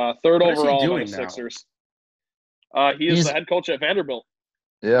 Yeah, third overall by the Sixers. He's the head coach at Vanderbilt.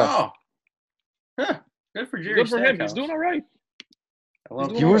 Yeah. Oh. Huh. Good for Jerry. Good for him. He's doing all right. I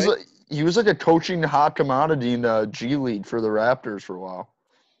love he was like a coaching hot commodity in the G League for the Raptors for a while.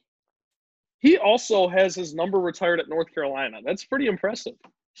 He also has his number retired at North Carolina. That's pretty impressive.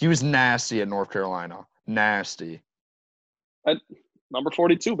 He was nasty at North Carolina. Nasty. At number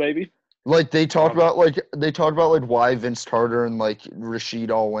 42, baby. Like they talked about why Vince Carter and like Rasheed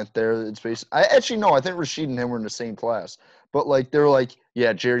all went there. It's basically I think Rasheed and him were in the same class. But like they're like,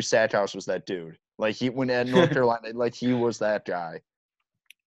 yeah, Jerry Stackhouse was that dude. Like he went at North Carolina, like he was that guy.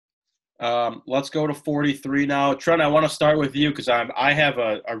 Let's go to 43 now. Trent, I want to start with you because I have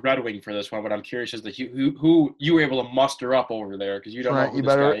a Red Wing for this one, but I'm curious as to who you were able to muster up over there because you don't know who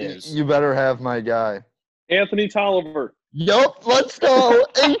this guy is. You better have my guy. Anthony Tolliver. Yup, let's go.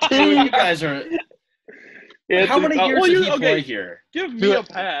 18. You guys are. How many years did he play here? Give me a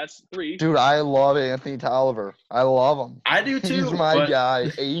pass. 3. Dude, I love Anthony Tolliver. I love him. I do too. He's my guy.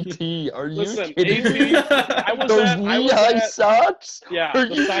 AT. Are you kidding me? Those knee-high socks? Yeah,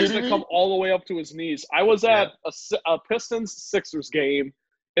 the socks that come all the way up to his knees. I was at a Pistons-Sixers game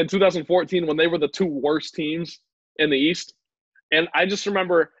in 2014 when they were the 2 worst teams in the East. And I just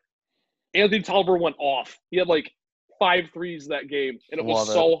remember Anthony Tolliver went off. He had like 5 threes that game, and it was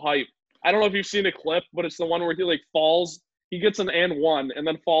so hype. I don't know if you've seen a clip, but it's the one where he like falls. He gets an and one and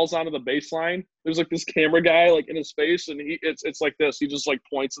then falls onto the baseline. There's like this camera guy like in his face, and it's like this. He just like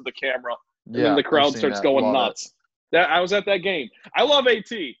points at the camera, and then the crowd starts going nuts. I was at that game. I love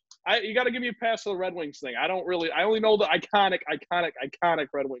AT. You got to give me a pass to the Red Wings thing. I only know the iconic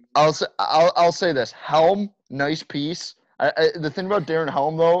Red Wings. I'll say this: Helm, nice piece. The thing about Darren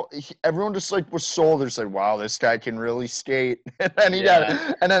Helm, though, everyone just like was sold. They're just like, "Wow, this guy can really skate." And then he got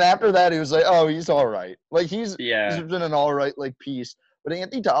it. And then after that, he was like, "Oh, he's all right. Like he's been an all right like piece." But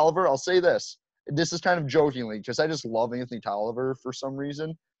Anthony Tolliver, I'll say this: this is kind of jokingly, because I just love Anthony Tolliver for some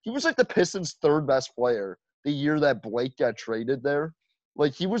reason. He was like the Pistons' 3rd best player the year that Blake got traded there.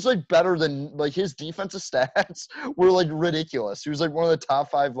 Like he was like better than like his defensive stats were like ridiculous. He was like one of the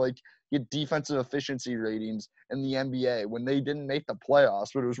top 5 like defensive efficiency ratings in the NBA when they didn't make the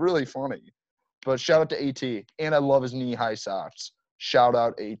playoffs, but it was really funny. But shout out to AT, and I love his knee-high socks. Shout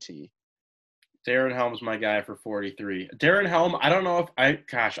out AT. Darren Helm's my guy for 43. Darren Helm, I don't know if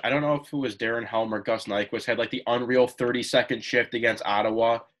it was Darren Helm or Gus Nyquist had like the unreal 30-second shift against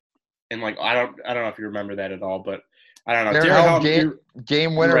Ottawa, and like I don't know if you remember that at all, but I don't know. Darren Helm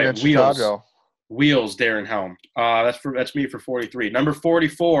game winner against Chicago. Wheels, Darren Helm. That's me for 43. Number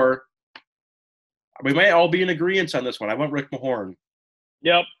 44. We might all be in agreement on this one. I went Rick Mahorn.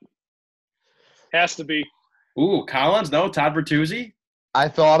 Yep. Has to be. Ooh, Collins? No, Todd Bertuzzi? I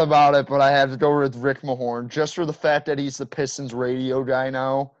thought about it, but I had to go with Rick Mahorn just for the fact that he's the Pistons radio guy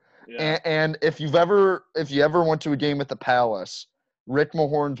now. Yeah. And if you ever went to a game at the Palace, Rick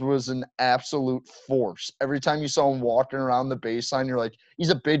Mahorn was an absolute force. Every time you saw him walking around the baseline, you're like,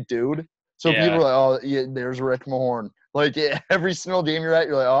 he's a big dude. So Yeah. people are like, oh, yeah, there's Rick Mahorn. Like every single game you're at,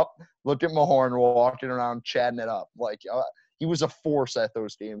 you're like, oh, look at Mahorn walking around, chatting it up. Like he was a force at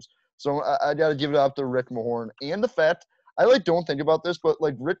those games. So I got to give it up to Rick Mahorn. And the fact, I don't think about this, but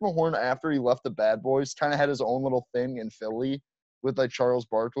Rick Mahorn, after he left the Bad Boys, kind of had his own little thing in Philly with Charles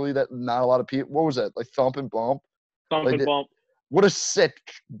Barkley that not a lot of people. What was that? Thump and Bump. Thump and Bump. What a sick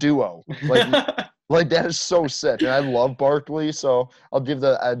duo! That is so sick, and I love Barkley, so I'll give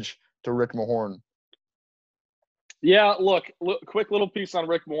the edge to Rick Mahorn. Yeah, look, quick little piece on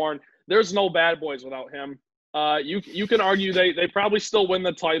Rick Mahorn. There's no Bad Boys without him. You can argue they probably still win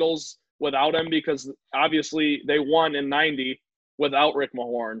the titles without him because obviously they won in '90 without Rick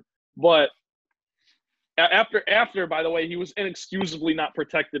Mahorn. But after by the way, he was inexcusably not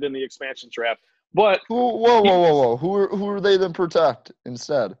protected in the expansion draft. But whoa! Who are they then protect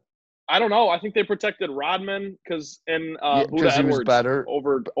instead? I don't know. I think they protected Rodman because Buda Edwards he was better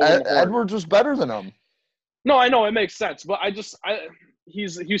over Edwards was better than him. No, I know it makes sense, but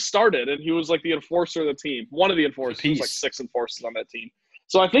he started and he was the enforcer of the team, one of the enforcers. There's 6 enforcers on that team.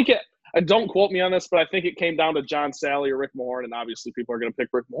 So I think don't quote me on this, but I think it came down to John Sally or Rick Mahorn, and obviously people are going to pick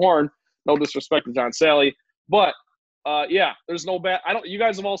Rick Mahorn. No disrespect to John Sally, but yeah, there's no bad. You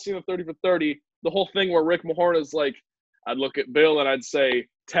guys have all seen the 30 for 30. The whole thing where Rick Mahorn is I'd look at Bill and I'd say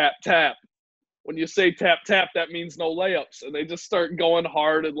tap tap. When you say tap tap, that means no layups, and they just start going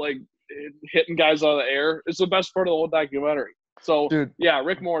hard and hitting guys out of the air. It's the best part of the whole documentary. So, dude, yeah,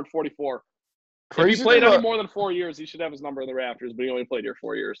 Rick Mahorn, 44. If he played any more than 4 years, he should have his number in the rafters, but he only played here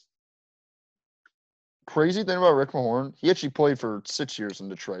 4 years. Crazy thing about Rick Mahorn, he actually played for 6 years in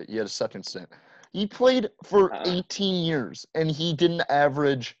Detroit. He had a second stint. He played for 18 years, and he didn't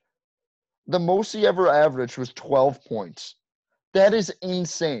average – the most he ever averaged was 12 points. That is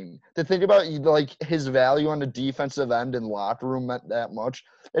insane. To think about, his value on the defensive end and locker room meant that much,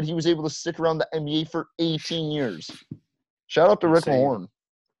 that he was able to stick around the NBA for 18 years. Shout out to Rick Mahorn.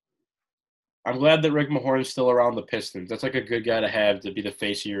 I'm glad that Rick Mahorn is still around the Pistons. That's a good guy to have to be the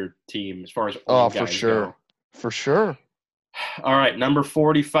face of your team as far as old guys go. For sure. All right, number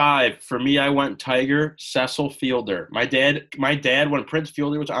 45. For me, I went Tiger, Cecil Fielder. My dad, when Prince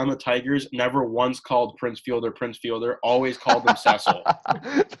Fielder was on the Tigers, never once called Prince Fielder, always called him Cecil.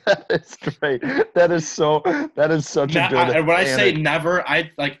 That is great. That is such a good and when I say never, I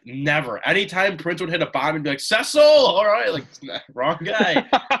never. Anytime Prince would hit a bomb, he'd be like, Cecil, all right, wrong guy.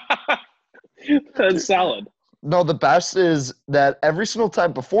 That's solid. No, the best is that every single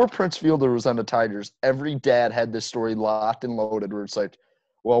time before Prince Fielder was on the Tigers, every dad had this story locked and loaded where it's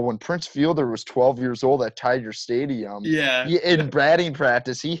well, when Prince Fielder was 12 years old at Tiger Stadium, in batting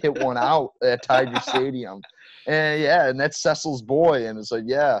practice, he hit one out at Tiger Stadium. And that's Cecil's boy. And it's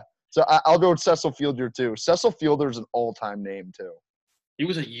So I'll go with Cecil Fielder, too. Cecil Fielder's an all-time name, too. He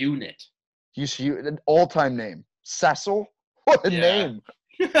was a unit. He's an all-time name. Cecil? What a name.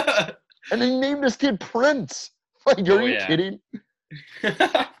 And they named this kid Prince. Are you kidding?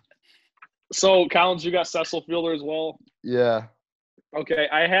 So, Collins, you got Cecil Fielder as well? Yeah. Okay,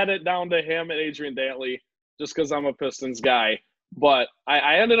 I had it down to him and Adrian Dantley just because I'm a Pistons guy. But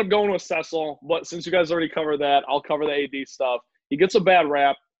I ended up going with Cecil. But since you guys already covered that, I'll cover the AD stuff. He gets a bad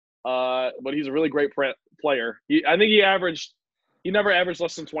rap, but he's a really great player. I think he never averaged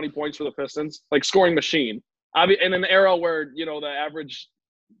less than 20 points for the Pistons, scoring machine. In an era where,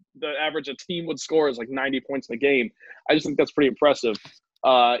 the average a team would score is 90 points in a game. I just think that's pretty impressive.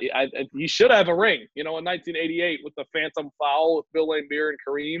 He should have a ring, in 1988 with the phantom foul with Bill Laimbeer and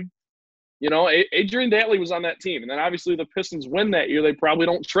Kareem. Adrian Dantley was on that team. And then obviously the Pistons win that year. They probably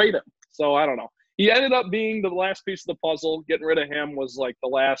don't trade him. So I don't know. He ended up being the last piece of the puzzle. Getting rid of him was the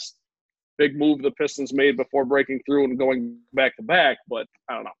last big move the Pistons made before breaking through and going back to back. But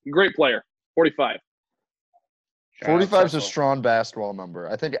I don't know. Great player. 45. 45 is a strong basketball number.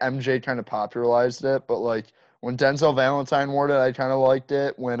 I think MJ kind of popularized it, but when Denzel Valentine wore it, I kind of liked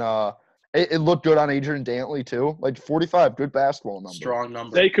it. When it looked good on Adrian Dantley too. 45, good basketball number. Strong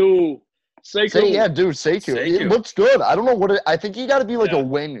number. Sekou. Yeah, dude, Sekou. It looks good. I don't know what I think you got to be a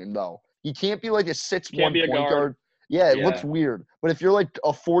wing though. You can't be a 6'1" point guard. Yeah, it looks weird. But if you're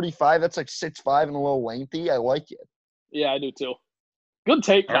a 45, that's 6'5" and a little lengthy. I like it. Yeah, I do too. Good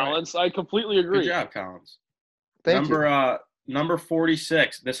take, Collins. Right. I completely agree. Good job, Collins. Thank you. number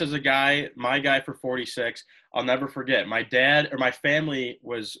 46. This is my guy for 46. I'll never forget. My family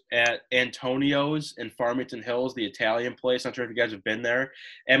was at Antonio's in Farmington Hills, the Italian place. I'm not sure if you guys have been there.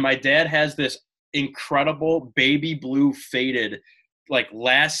 And my dad has this incredible baby blue faded, like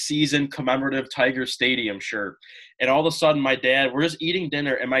last season commemorative Tiger Stadium shirt. And all of a sudden we're just eating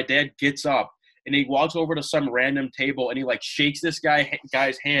dinner and my dad gets up and he walks over to some random table and he like shakes this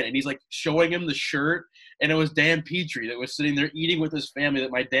guy's hand and he's like showing him the shirt. And it was Dan Petrie that was sitting there eating with his family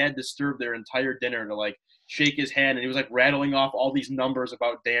that my dad disturbed their entire dinner to like shake his hand. And he was like rattling off all these numbers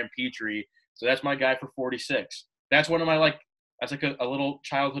about Dan Petrie. So that's my guy for 46. That's one of my that's like a little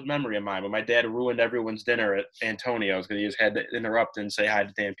childhood memory of mine when my dad ruined everyone's dinner at Antonio's because he just had to interrupt and say hi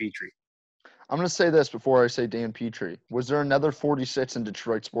to Dan Petrie. I'm going to say this before I say Dan Petrie. Was there another 46 in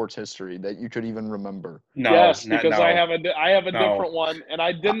Detroit sports history that you could even remember? No, yes, because I have a different one, and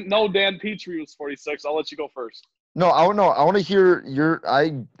I didn't know Dan Petrie was 46. I'll let you go first. No, I want to hear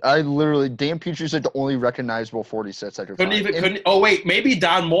I literally Dan Petrie's like the only recognizable 46 I could find. Oh wait, maybe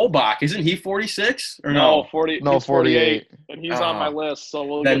Don Molbach. Isn't he 46 or no? 48. And he's on my list, so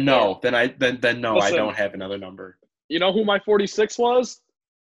we'll then get no. there. Then no, Listen, I don't have another number. You know who my 46 was?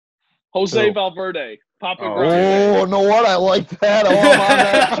 Jose Valverde. Papa Grande. Oh, know what? I like that. I'm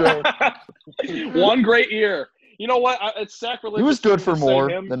on that show. One great year. You know what? It's sacrilegious. He was good for more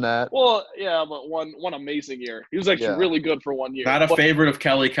than that. Well, yeah, but one amazing year. He was actually really good for 1 year. Not a favorite of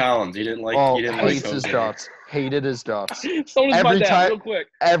Kelly Collins. He didn't like. He didn't hates his guts. Hated his guts. So does my dad. Real quick.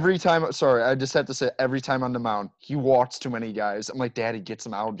 Every time. Sorry, I just have to say. Every time on the mound, he walks too many guys. I'm like, Daddy, gets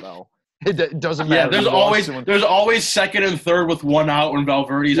him out though. It doesn't matter. Yeah, there's always second and third with one out when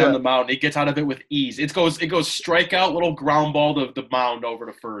Valverde's on the mound. He gets out of it with ease. It goes strikeout, little ground ball to the mound over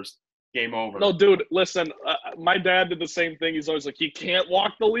to first. Game over. No, dude, listen. My dad did the same thing. He's always like, you can't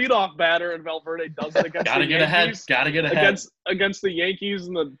walk the leadoff batter, and Valverde does it against Gotta the get Yankees. Gotta get ahead. Against the Yankees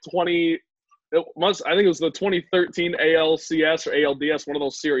in the I think it was the 2013 ALCS or ALDS, one of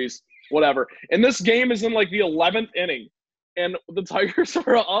those series, whatever. And this game is in like the 11th inning, and the Tigers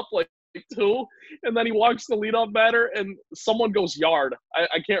are up like 2, and then he walks the leadoff batter, and someone goes yard.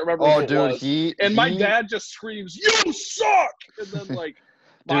 I can't remember who it was. My dad just screams, "You suck!" And then like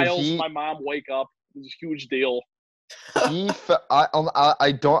Miles, my mom wake up. It's a huge deal. I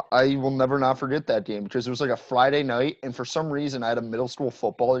will never not forget that game because it was like a Friday night, and for some reason I had a middle school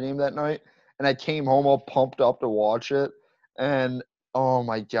football game that night, and I came home all pumped up to watch it, and oh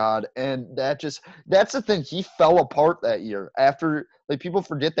my God. And that's the thing. He fell apart that year after, like, people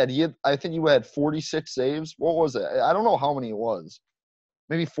forget that I think he had 46 saves. What was it? I don't know how many it was.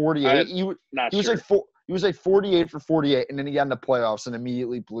 Maybe 48. He was like 48 for 48, and then he got in the playoffs and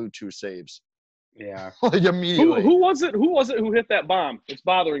immediately blew 2 saves. Yeah. Like immediately. Who was it who hit that bomb? It's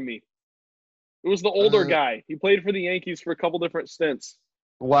bothering me. It was the older guy. He played for the Yankees for a couple different stints.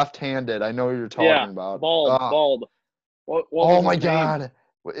 Left-handed. I know who you're talking about. Bald. What oh my God!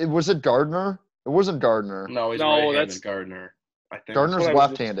 Was it Gardner? It wasn't Gardner. No, that's Gardner. I think Gardner's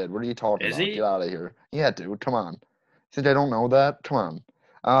left-handed. What are you talking about? He? Get out of here! Yeah, dude, come on. Think I don't know that? Come on.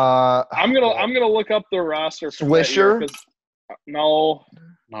 I'm gonna look up the roster. Swisher? No.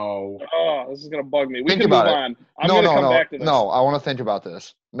 Oh, this is gonna bug me. We can move on. I'm gonna come back to this. No, I want to think about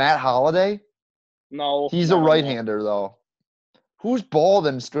this. Matt Holliday? No. He's a right-hander though. Who's bald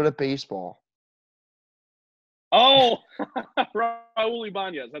and stood at baseball? Oh, Raul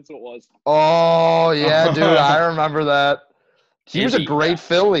Ibanez. That's what it was. Oh, yeah, dude. I remember that. He was a great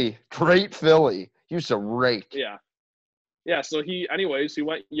Philly. Great Philly. He was a rake. Yeah. Yeah, so he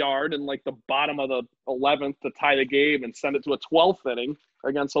went yard in like the bottom of the 11th to tie the game and send it to a 12th inning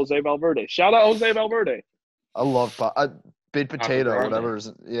against Jose Valverde. Shout out Jose Valverde. I love baked potato, whatever.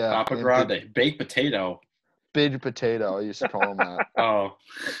 Yeah. Papa Grande. Baked potato. Big potato. I used to call him that. Oh.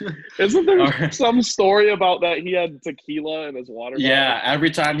 Isn't there some story about that he had tequila in his water bottle? Yeah, every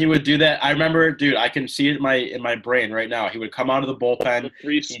time he would do that, I remember, dude, I can see it in my brain right now. He would come out of the bullpen,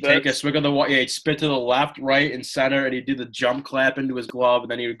 he'd take a swig of the water, he'd spit to the left, right, and center, and he'd do the jump clap into his glove,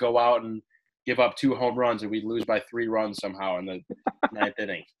 and then he would go out and give up 2 home runs, and we'd lose by 3 runs somehow in the 9th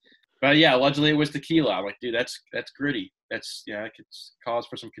inning. But yeah, allegedly it was tequila. I'm like, dude, that's gritty. That's it's cause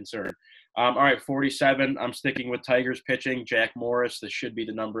for some concern. All right, 47. I'm sticking with Tigers pitching. Jack Morris. This should be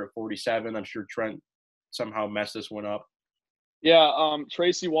the number at 47. I'm sure Trent somehow messed this one up. Yeah,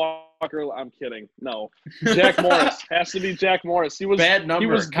 Tracy Walker. I'm kidding. No, Jack Morris has to be Jack Morris. He was bad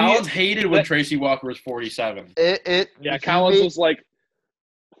number. Collins hated when Tracy Walker was 47. Collins was like.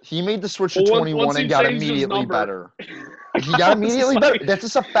 He made the switch to 21 and got immediately better. He got immediately better. That's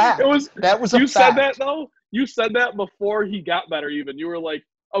just a fact. That was a fact. You said that, though? You said that before he got better even. You were like,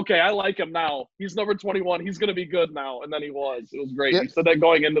 okay, I like him now. He's number 21. He's going to be good now. And then he was. It was great. Yeah. He said that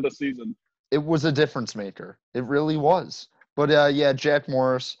going into the season. It was a difference maker. It really was. But yeah, Jack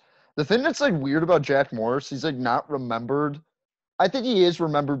Morris. The thing that's like weird about Jack Morris, he's like not remembered. I think he is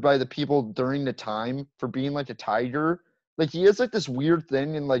remembered by the people during the time for being like a Tiger. Like he has like this weird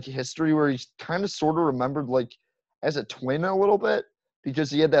thing in like history where he's kind of sort of remembered like as a Twin a little bit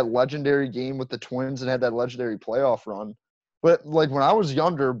because he had that legendary game with the Twins and had that legendary playoff run. But like when I was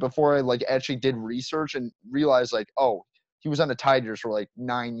younger, before I like actually did research and realized like, oh, he was on the Tigers for like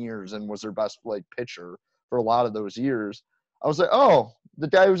 9 years and was their best like pitcher for a lot of those years. I was like, oh, the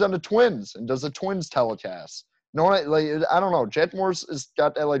guy who's on the Twins and does the Twins telecast. No, like I don't know. Jack Morris has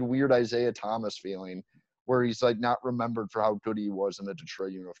got that like weird Isaiah Thomas feeling where he's like not remembered for how good he was in a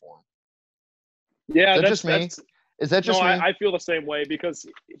Detroit uniform. Yeah, Is that just me? Is that just no, me? I feel the same way because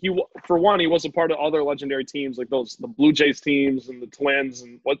for one, he was a part of other legendary teams like the Blue Jays teams and the Twins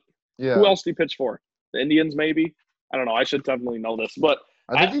and what. Yeah. Who else did he pitch for? The Indians, maybe. I don't know. I should definitely know this, but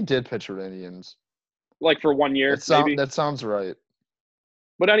I think he did pitch for the Indians. Like for 1 year, maybe. That sounds right.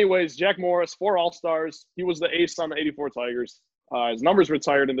 But anyways, Jack Morris, 4 All-Stars. He was the ace on the '84 Tigers. His numbers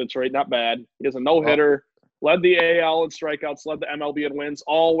retired in Detroit, not bad. He has a no-hitter, led the AL in strikeouts, led the MLB in wins,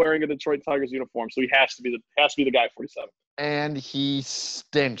 all wearing a Detroit Tigers uniform. So he has to be the guy, 47. And he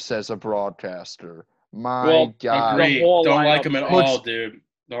stinks as a broadcaster. My God. Agreed. Don't like him at all, dude.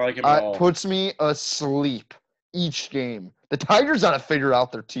 Don't like him at all. Puts me asleep each game. The Tigers got to figure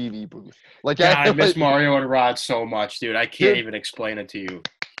out their TV booth. Like I miss Mario and Rod so much, dude. I can't even explain it to you.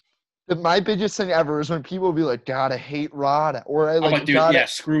 My biggest thing ever is when people be like, "God, I hate Rod," or I'm like, dude, yeah,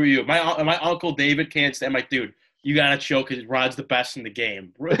 screw you. My uncle David can't stand. I'm like, dude, you gotta chill because Rod's the best in the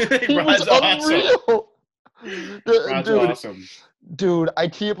game. Rod's awesome. Rod's awesome. Dude, I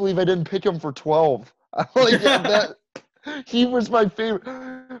can't believe I didn't pick him for 12. Like that. He was my favorite.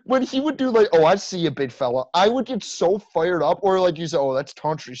 When he would do like, "Oh, I see a big fella," I would get so fired up. Or like you said, "Oh, that's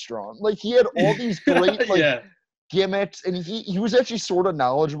country strong." Like he had all these great like gimmicks, and he was actually sort of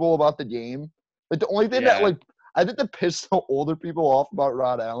knowledgeable about the game. Like the only thing that like I think that pissed the older people off about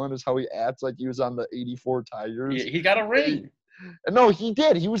Rod Allen is how he acts like he was on the '84 Tigers. Yeah, he got a ring. No, he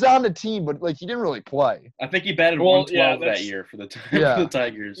did. He was on the team, but like he didn't really play. I think he batted 112 that year for the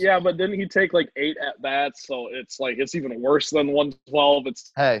Tigers. Yeah, but didn't he take like 8 at bats? So it's like it's even worse than 112.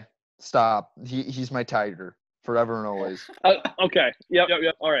 It's hey, stop. He's my Tiger forever and always. Okay. Yep.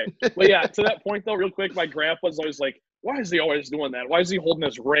 All right. But yeah, to that point though, real quick, my grandpa's always like, "Why is he always doing that? Why is he holding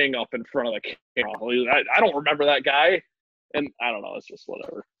his ring up in front of the camera?" I don't remember that guy, and I don't know. It's just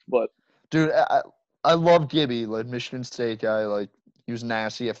whatever. But dude, I love Gibby, like Michigan State guy. Like he was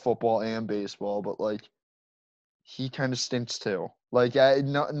nasty at football and baseball, but like he kind of stinks too. Like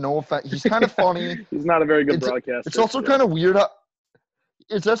no offense, he's kind of funny. He's not a very good broadcaster. It's also kind of weird.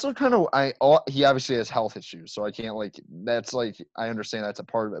 It's also kind of he obviously has health issues, so I can't like that's like I understand that's a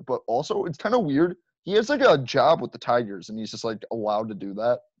part of it, but also it's kind of weird. He has like a job with the Tigers, and he's just like allowed to do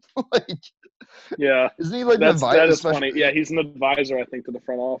that. Like, yeah, isn't he like that is funny? Yeah, he's an advisor, I think, to the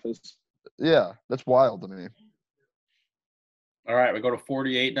front office. Yeah, that's wild to me. All right, we go to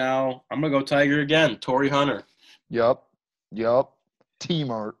 48 now. I'm gonna go Tiger again. Torrey Hunter. Yup.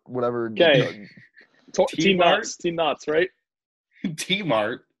 T-Mart, whatever. Okay. T-Nuts, right?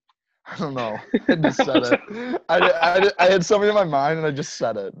 T-Mart. I don't know. I just said it. I had something in my mind and I just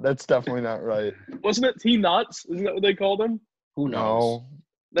said it. That's definitely not right. Wasn't it T-Nuts? Isn't that what they called him? Who knows? No.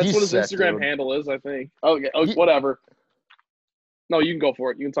 That's what his Instagram handle is, I think. Okay, whatever. No, you can go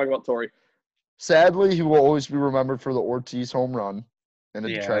for it. You can talk about Torrey. Sadly, he will always be remembered for the Ortiz home run in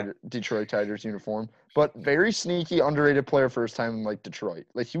a Detroit Tigers uniform. But very sneaky, underrated player for his time in like Detroit.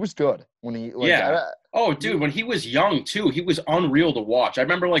 Like he was good when he. Like, dude, when he was young too, he was unreal to watch. I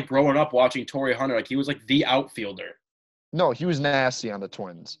remember like growing up watching Torrey Hunter. Like he was like the outfielder. No, he was nasty on the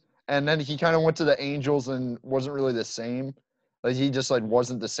Twins, and then he kind of went to the Angels and wasn't really the same. Like he just like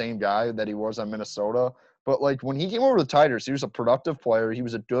wasn't the same guy that he was on Minnesota. But like when he came over to the Tigers, he was a productive player. He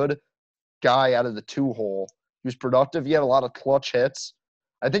was a good guy out of the 2-hole. He was productive. He had a lot of clutch hits.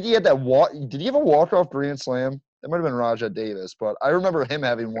 I think he had that walk. Did he have a walk-off grand slam? That might have been Rajah Davis, but I remember him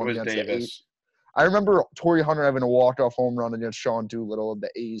having one against the A's. I remember Torrey Hunter having a walk-off home run against Sean Doolittle of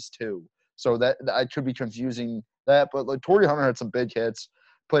the A's too. So that I could be confusing that, but like Torrey Hunter had some big hits,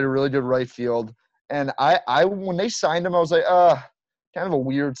 played a really good right field, and I when they signed him, I was like, kind of a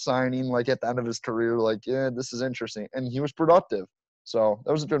weird signing. Like at the end of his career, like this is interesting, and he was productive. So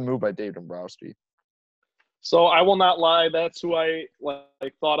that was a good move by Dave Dombrowski. So I will not lie. That's who I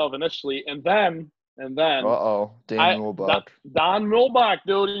like thought of initially, and then And then Dan Milbach. Don Milbach,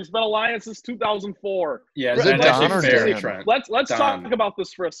 dude. He's been a Lion since 2004. Yeah, Is it that's Don actually or fair, Dan? Trent. Let's Don. talk about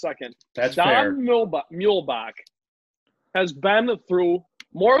this for a second. That's fair. Don Milbach has been through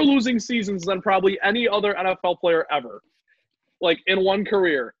more losing seasons than probably any other NFL player ever, like in one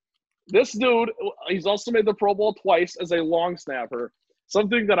career. This dude, he's also made the Pro Bowl twice as a long snapper.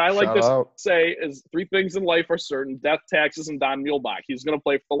 Something that I like Shout to out. say is 3 things in life are certain: death, taxes, and Don Muhlbach. He's going to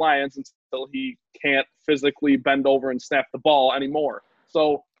play for the Lions until he can't physically bend over and snap the ball anymore.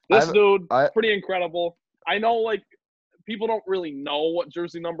 So this dude, pretty incredible. I know, like, people don't really know what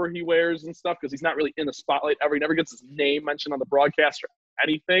jersey number he wears and stuff because he's not really in the spotlight ever. He never gets his name mentioned on the broadcast or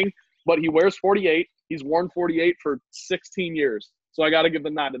anything, but he wears 48. He's worn 48 for 16 years. So I got to give the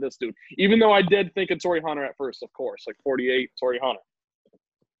nod to this dude. Even though I did think of Torrey Hunter at first, of course, like 48, Torrey Hunter.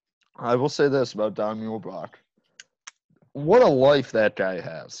 I will say this about Don Muhlbach. What a life that guy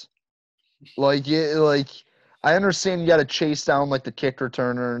has. Like, I understand you got to chase down, like, the kick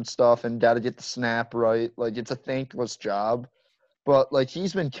returner and stuff and got to get the snap right. Like, it's a thankless job. But, like,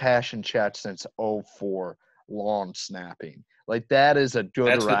 he's been cashing checks since 2004, long snapping. Like, that is a good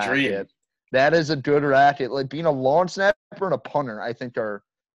That's racket. the dream. That is a good racket. Like, being a long snapper and a punter, I think, are,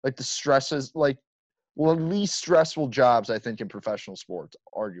 like, the stresses, like, well, least stressful jobs, I think, in professional sports,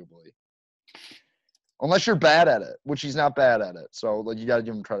 arguably. Unless you're bad at it, which he's not bad at it. So, like, you got to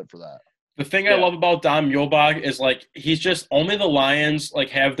give him credit for that. The thing I love about Don Muhlbach is, like, he's just only the Lions, like,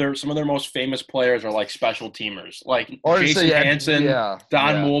 have some of their most famous players are, like, special teamers. Like, Jason Hansen, Don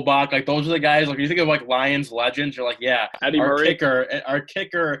Muhlbach. Like, those are the guys. Like, you think of, like, Lions legends, you're like, yeah, Eddie Murray. our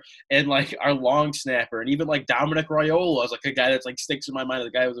kicker and, like, our long snapper. And even, like, Dominic Raiola is, like, a guy that's, like, sticks in my mind.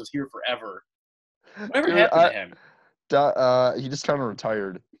 The guy who was here forever. Whatever happened to him? He just kind of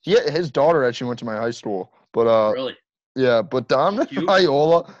retired. His daughter actually went to my high school. But really? Yeah, but Dominic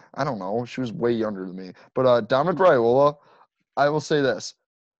Raiola, I don't know. She was way younger than me. But Dominic Raiola, I will say this.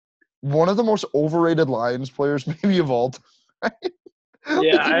 One of the most overrated Lions players maybe of all time.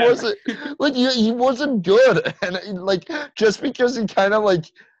 Yeah. He wasn't good. And, like, just because he kind of,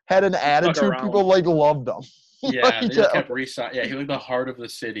 like, had an attitude, people, like, loved him. Yeah, they just kept re-signing. Yeah, he was like the heart of the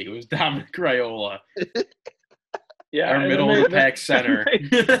city. It was Dominic Raiola. Yeah, our middle-of-the-pack center.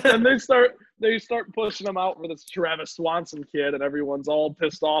 And they start pushing him out for this Travis Swanson kid, and everyone's all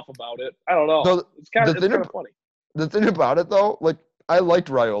pissed off about it. I don't know. So it's kind of funny. The thing about it, though, like, I liked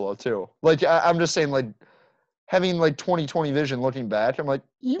Raiola, too. Like, I'm just saying, like, having, like, 20/20 vision looking back, I'm like,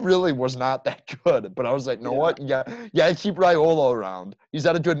 he really was not that good. But I was like, you know what? Yeah, keep Raiola around. He's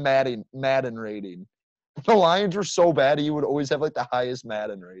got a good Madden rating. The Lions were so bad, he would always have, like, the highest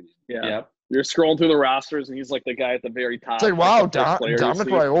Madden rating. Yeah. Yep. You're scrolling through the rosters, and he's, like, the guy at the very top. It's like, wow, Dominic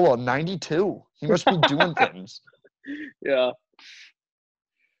Raiola, 92. He must be doing things. Yeah.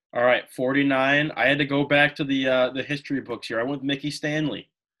 All right, 49. I had to go back to the history books here. I went with Mickey Stanley.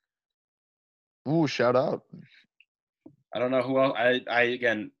 Ooh, shout out. I don't know who else.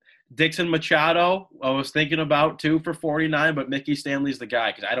 Again, Dixon Machado I was thinking about, too, for 49, but Mickey Stanley's the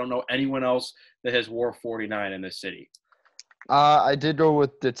guy because I don't know anyone else that has wore 49 in this city. I did go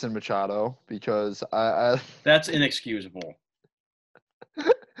with Dixon Machado because I That's inexcusable.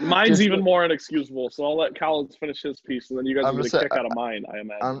 Mine's even more inexcusable, so I'll let Collins finish his piece, and then you guys will get a kick out of mine, I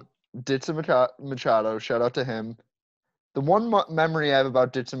imagine. Dixon Machado, shout out to him. The one memory I have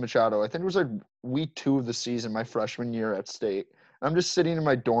about Dixon Machado, I think it was like week 2 of the season, my freshman year at State. I'm just sitting in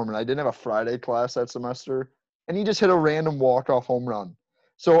my dorm, and I didn't have a Friday class that semester, and he just hit a random walk-off home run.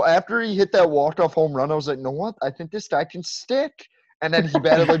 So after he hit that walk-off home run, I was like, you know what? I think this guy can stick. And then he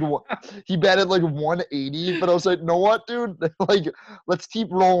batted like 180. But I was like, you know what, dude? Like, let's keep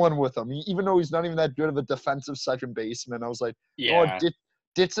rolling with him. Even though he's not even that good of a defensive second baseman, I was like, yeah. Oh,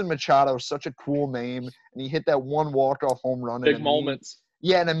 Dixon Machado is such a cool name. And he hit that one walk-off home run. Big moments.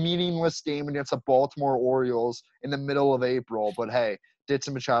 In a meaningless game against the Baltimore Orioles in the middle of April. But hey,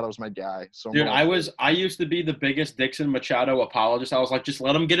 Dixon Machado's my guy. So dude, I used to be the biggest Dixon Machado apologist. I was like, just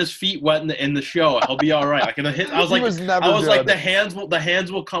let him get his feet wet in the show. He'll be all right. I was like, the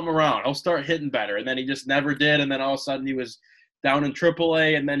hands will come around. He'll start hitting better. And then he just never did. And then all of a sudden he was down in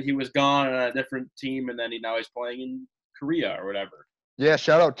AAA, and then he was gone on a different team, and then now he's playing in Korea or whatever. Yeah,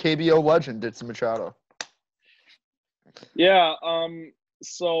 shout out KBO legend Dixon Machado. Yeah.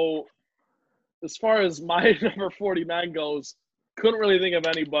 So as far as my number 49 goes, couldn't really think of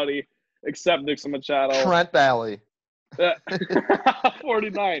anybody except Dixon Machado. Trent Valley.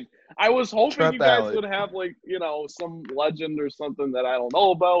 49. I was hoping you guys would have, like, some legend or something that I don't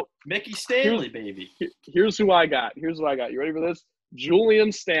know about. Mickey Stanley, baby. Here's who I got. You ready for this?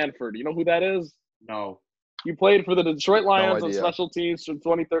 Julian Stanford. You know who that is? No. He played for the Detroit Lions on idea. special teams from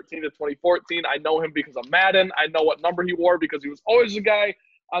 2013 to 2014. I know him because of Madden. I know what number he wore because he was always the guy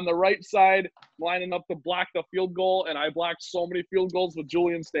on the right side lining up to block the field goal, and I blocked so many field goals with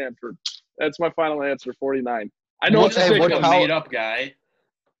Julian Stanford. That's my final answer, 49. I know He's it's like ridiculous. a made-up guy.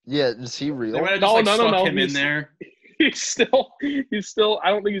 Yeah, is he real? They might have just No. stuck him in there. He's still. I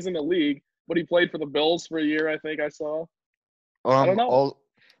don't think he's in the league, but he played for the Bills for a year. I think I saw. I don't know.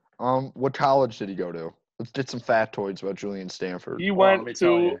 What college did he go to? Let's get some factoids about Julian Stanford. He Well, let went me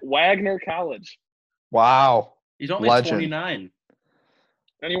tell to you. Wagner College, Wow. He's only Legend. 29.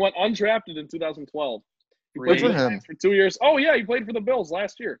 and he went undrafted in 2012. He Free played for agent. the Lions for 2 years. Oh yeah, he played for the Bills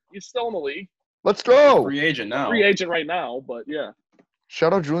last year. He's still in the league. Let's go. Free agent now. Free agent right now, but yeah.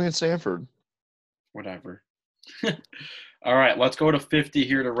 Shout out Julian Stanford. Whatever. All right, let's go to 50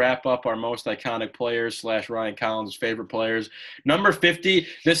 here to wrap up our most iconic players / Ryan Collins' favorite players. Number 50.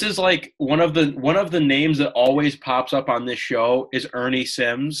 This is like one of the names that always pops up on this show is Ernie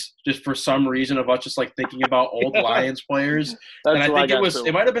Sims. Just for some reason of us just like thinking about old Lions players. That's And I who think got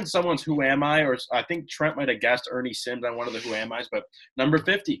it might have been someone's Who Am I, or I think Trent might have guessed Ernie Sims on one of the Who Am I's. But number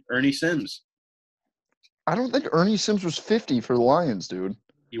 50, Ernie Sims. I don't think Ernie Sims was 50 for the Lions, dude.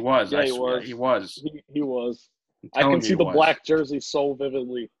 He was. Yeah, I he swear, was. he was. He was. I'm I telling can you see he the was. black jersey so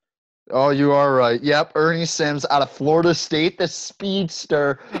vividly. Oh, you are right. Yep, Ernie Sims out of Florida State, the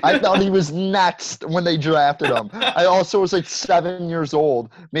speedster. I thought he was next when they drafted him. I also was like 7 years old,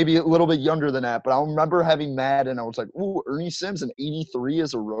 maybe a little bit younger than that. But I remember having Madden. I was like, ooh, Ernie Sims in 83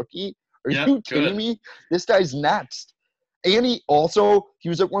 as a rookie? Are Yep, you kidding good. me? This guy's next. And he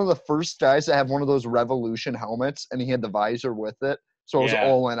was like one of the first guys to have one of those Revolution helmets, and he had the visor with it. So I was Yeah.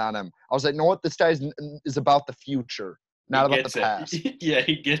 all in on him. I was like, you know what? This guy is about the future, not He about the gets past. it. Yeah,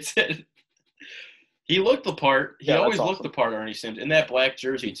 he gets it. He looked the part. He Yeah, that's always looked awesome. the part, Ernie Sims, in that black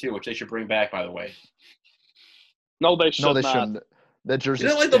jersey too, which they should bring back, by the way. No, they should No, they not. shouldn't. That jersey. You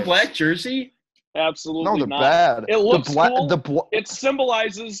don't like the stinks. black jersey? Absolutely No, they're not. bad. It looks cool. The It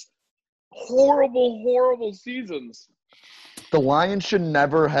symbolizes horrible seasons. Lions should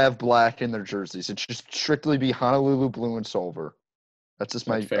never have black in their jerseys. It should strictly be Honolulu blue and silver. That's just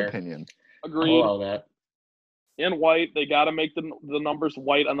my That's fair. opinion. Agreed. I'll allow that. In white, they got to make the numbers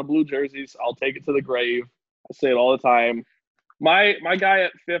white on the blue jerseys. I'll take it to the grave. I say it all the time. My guy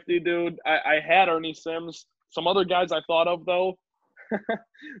at 50, dude, I had Ernie Sims. Some other guys I thought of, though.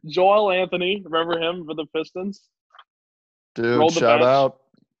 Joel Anthony, remember him for the Pistons? Dude, Rolled the shout bench. out.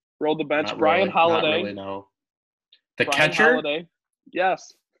 Rolled the bench. Not Brian really. Holiday. Not really, no. The Brian catcher? Holiday.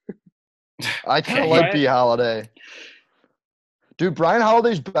 Yes. I kind of Okay. like B. Holiday. Dude, Brian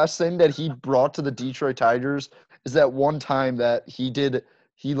Holiday's best thing that he brought to the Detroit Tigers is that one time that he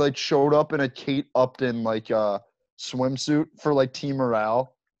like showed up in a Kate Upton like swimsuit for like team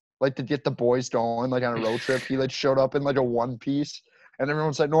morale, like to get the boys going like on a road trip. He like showed up in like a one piece, and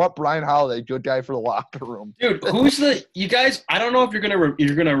everyone's like, "No, what? Brian Holiday, good guy for the locker room." Dude, who's you guys? I don't know if you're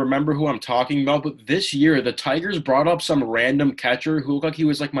gonna remember who I'm talking about, but this year the Tigers brought up some random catcher who looked like he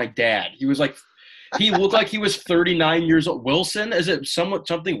was like my dad. He looked like he was 39 years old. Wilson, is it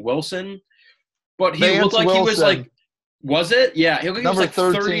something Wilson? But he Vance looked like he was Wilson. like, was it? Yeah, he looked like he was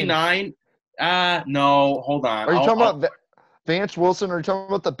Number like 13. 39. No, hold on. Are you talking about Vance Wilson? Are you talking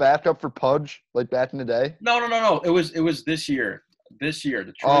about the backup for Pudge, like back in the day? No. It was this year. This year,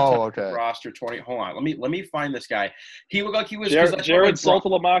 the Oh, okay. roster 20. Hold on, let me find this guy. He looked like he was 'cause that's what, Jared like,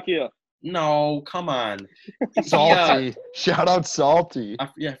 Saltalamacchia. No, come on. Salty. Shout out Salty.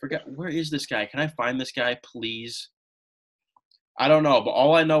 I forgot. Where is this guy? Can I find this guy, please? I don't know, but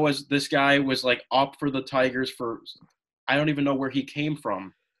all I know is this guy was like up for the Tigers for – I don't even know where he came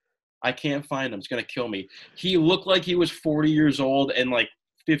from. I can't find him. It's going to kill me. He looked like he was 40 years old and like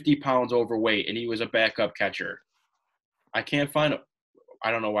 50 pounds overweight, and he was a backup catcher. I can't find him. I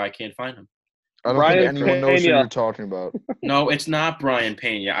don't know why I can't find him. I don't Brian think anyone knows who Pena. you're talking about. No, it's not Brian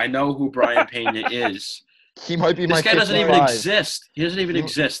Pena. I know who Brian Pena is. He might be my This guy doesn't even 55. exist. He doesn't even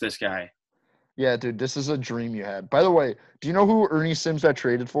exist, this guy. Yeah, dude, this is a dream you had. By the way, do you know who Ernie Sims got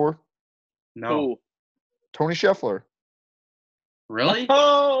traded for? No. Who? Tony Scheffler. Really?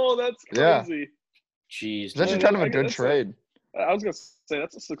 Oh, that's Yeah. crazy. Jeez. It's actually Yeah, kind of I a good guess so. trade. I was going to say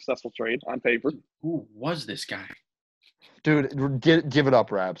that's a successful trade on paper. Who was this guy? Dude, give it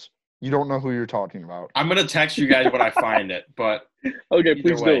up, Rabs. You don't know who you're talking about. I'm going to text you guys when I find it, but Okay, either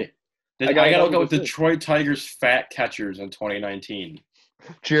please way. do. I gotta got to know go with who this is. Detroit Tigers fat catchers in 2019.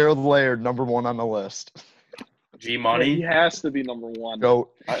 Gerald Laird, number 1 on the list. G He Money. has to be number one.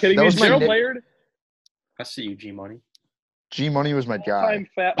 Go. Kidding that me? was my Gerald nick- Laird? I see you, G Money. G Money was my guy. All-time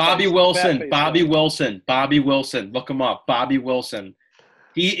fat Bobby face- Wilson. fat face Bobby guy. Wilson. Bobby Wilson. Look him up. Bobby Wilson.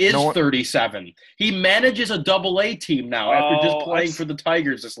 He is No one- 37. He manages a double-A team now after just Oh, playing for the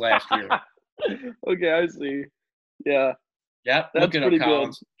Tigers this last year. Okay, I see. Yeah, Yep, That's look it up, pretty good.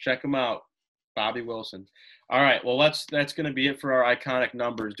 Collins. Check him out. Bobby Wilson. All right, well, that's going to be it for our iconic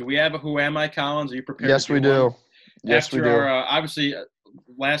numbers. Do we have a Who Am I, Collins? Are you prepared Yes, to we do one? do. Yes, After we do. our, obviously,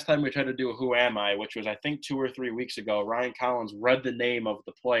 last time we tried to do a Who Am I, which was, I think, 2 or 3 weeks ago, Ryan Collins read the name of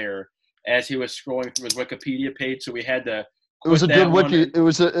the player as he was scrolling through his Wikipedia page, so we had to It was a quit good that one. wiki.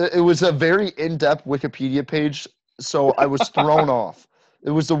 It was a very in-depth Wikipedia page, so I was thrown off. It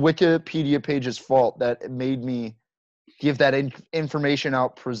was the Wikipedia page's fault that it made me give that information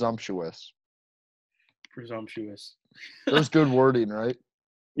out presumptuous. Presumptuous. It was good wording, right?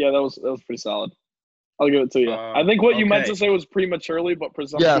 yeah, that was pretty solid. I'll give it to you. I think what you meant to okay. say was prematurely, but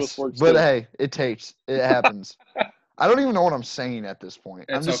presumptuous Yes, works but too. hey, it happens. I don't even know what I'm saying at this point.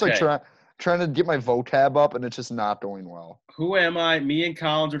 I'm It's just okay. like trying to get my vocab up, and it's just not going well. Who am I? Me and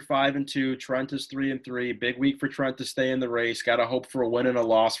Collins are 5-2. Trent is 3-3. Big week for Trent to stay in the race. Got to hope for a win and a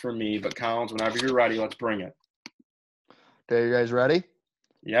loss for me. But Collins, whenever you're ready, let's bring it. Okay, you guys ready?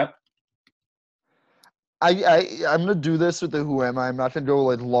 Yep. I'm gonna do this with the Who Am I. I'm not gonna go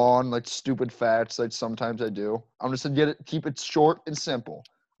like long, like stupid facts like sometimes I do. I'm just gonna keep it short and simple.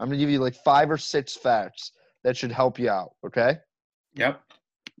 I'm gonna give you like 5 or 6 facts that should help you out. Okay. Yep.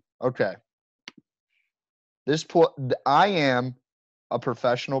 Okay. I am a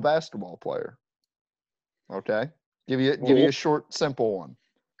professional basketball player. Okay. Give you a short, simple one.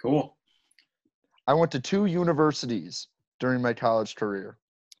 Cool. I went to 2 universities during my college career.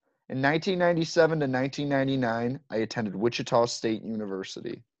 In 1997 to 1999, I attended Wichita State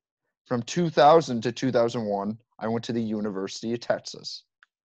University. From 2000 to 2001, I went to the University of Texas.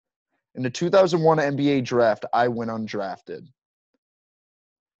 In the 2001 NBA draft, I went undrafted.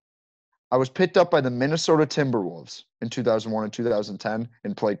 I was picked up by the Minnesota Timberwolves in 2001 and 2010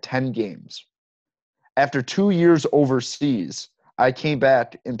 and played 10 games. After 2 years overseas, I came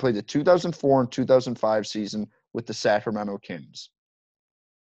back and played the 2004 and 2005 season with the Sacramento Kings.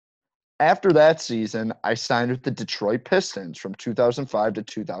 After that season, I signed with the Detroit Pistons from 2005 to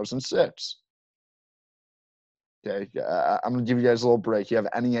 2006. Okay, I'm going to give you guys a little break. You have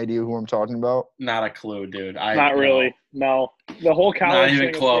any idea who I'm talking about? Not a clue, dude. Not really. No. The whole college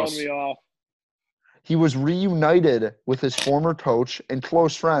even thing close. is throwing me off. He was reunited with his former coach and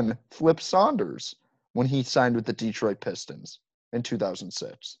close friend, Flip Saunders, when he signed with the Detroit Pistons in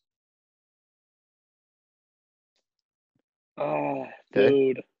 2006. Oh, Okay.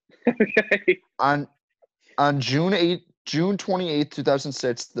 dude. Okay. On June 28th,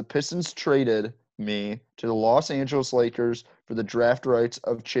 2006, the Pistons traded me to the Los Angeles Lakers for the draft rights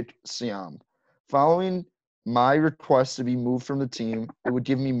of Chick Siam. Following my request to be moved from the team, it would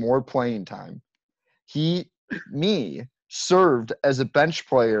give me more playing time. Me served as a bench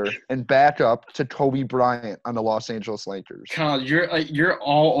player and backup to Kobe Bryant on the Los Angeles Lakers. Collins, you're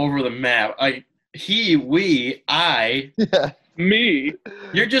all over the map. He, we, I. Yeah. Me.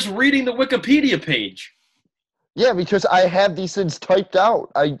 You're just reading the Wikipedia page. Yeah, because I have these things typed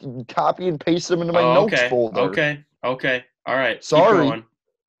out. I copy and paste them into my notes folder. Okay. All right. Sorry.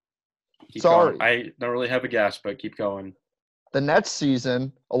 Keep going. Sorry. I don't really have a guess, but keep going. The next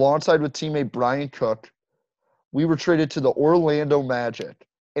season, alongside with teammate Brian Cook, we were traded to the Orlando Magic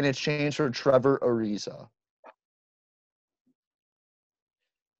in exchange for Trevor Ariza.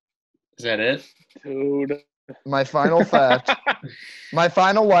 Is that it? Dude. My final fact, my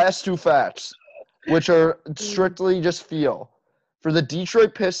final last 2 facts, which are strictly just feel. For the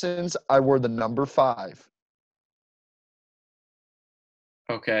Detroit Pistons, I wore the number 5.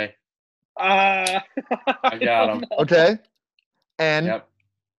 Okay. I got him. Okay? And Yep.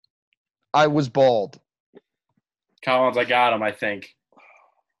 I was bald. Collins, I got him, I think.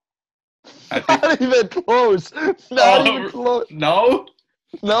 Not even close. Not even close. No?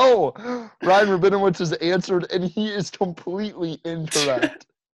 No. Ryan Rabinowitz has answered, and he is completely incorrect.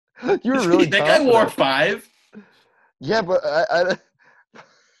 You were really That guy confident. wore 5. Yeah, but I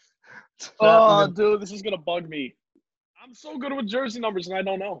Oh, dude, this is going to bug me. I'm so good with jersey numbers, and I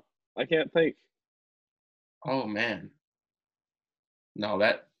don't know. I can't think. Oh, man. No,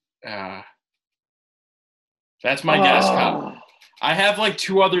 that's my guess, Kyle. I have like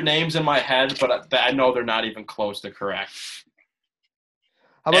 2 other names in my head, but I know they're not even close to correct.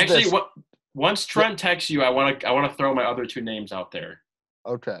 How about Actually, this? once Trent texts you, I want to throw my other 2 names out there.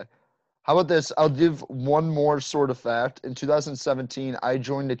 Okay. How about this? I'll give one more sort of fact. In 2017, I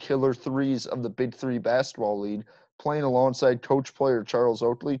joined the Killer Threes of the Big Three Basketball League, playing alongside coach player Charles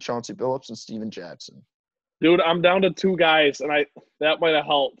Oakley, Chauncey Billups, and Steven Jackson. Dude, I'm down to 2 guys, and that might have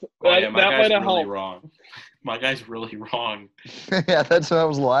helped. Oh, yeah, my that guy's might have really helped. wrong. My guy's really wrong. Yeah, that's what I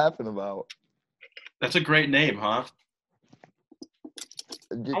was laughing about. That's a great name, huh?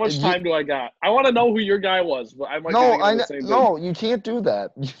 How much time do I got? I want to know who your guy was, but I might be No, thinking of the same thing. no, you can't do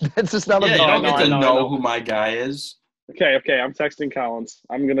that. That's just not Yeah, a you don't No, get to I know know. who my guy is. Okay, I'm texting Collins.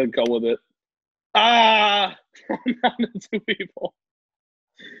 I'm gonna go with it. I'm down to two people.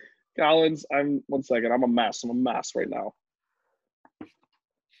 Collins, 1 second. I'm a mess. I'm a mess right now. I'm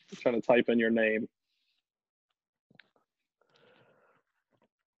trying to type in your name.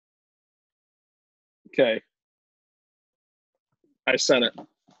 Okay. I sent it.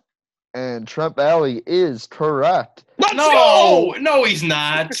 And Trent Bally is correct. Let's No, go! no, he's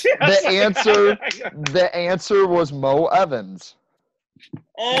not. The answer was Mo Evans.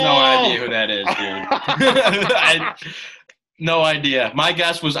 No idea who that is, dude. No idea. My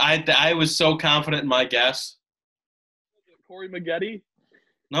guess was I was so confident in my guess. Corey Maggette?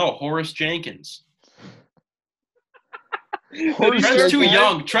 No, Horace Jenkins. Horace Trent's too Jenkins?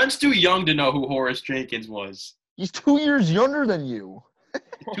 young. Trent's too young to know who Horace Jenkins was. He's 2 years younger than you.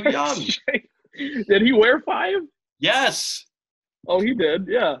 Too young. Did he wear 5? Yes. Oh, he did.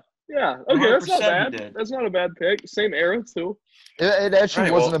 Yeah. Yeah. Okay, that's not 100% he bad. did. That's not a bad pick. Same era too. It actually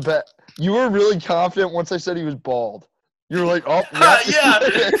Right, wasn't a bet. You were really confident once I said he was bald. You were like, oh,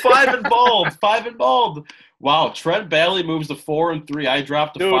 Yeah, 5 and bald. 5 and bald. Wow, Trent Bally moves to 4 and 3. I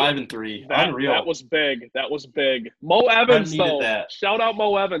dropped to Dude, 5 and 3. Unreal. That was big. That was big. Mo Evans, needed though. that. Shout out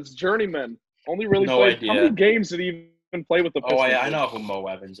Mo Evans, journeyman. Only really No played. idea. How many games did he even play with the Pistons? Oh, yeah, I know who Mo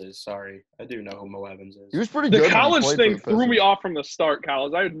Evans is. Sorry. I do know who Mo Evans is. He was pretty good. The when he college played thing for the threw me Pistons. off from the start,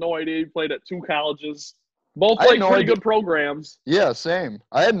 college. I had no idea he played at 2 colleges. Both I had played no pretty idea. good programs. Yeah, same.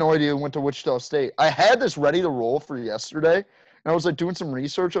 I had no idea he went to Wichita State. I had this ready to roll for yesterday, and I was like doing some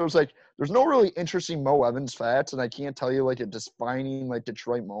research. I was like, there's no really interesting Mo Evans facts, and I can't tell you like a defining like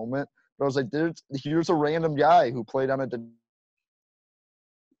Detroit moment. But I was like, here's a random guy who played on a.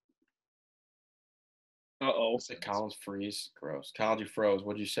 Uh-oh. Is it Collins freeze? Gross. Collins, you froze.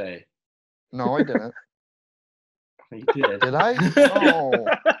 What'd you say? No, I didn't. You did. Did I? Oh.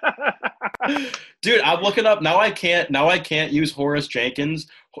 Dude, I'm looking up now. I can't use Horace Jenkins.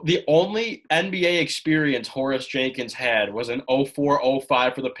 The only NBA experience Horace Jenkins had was in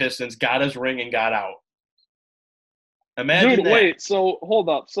 04-05 for the Pistons. Got his ring and got out. Imagine Dude, that. wait. So hold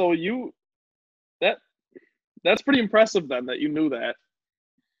up. So that's pretty impressive then that you knew that.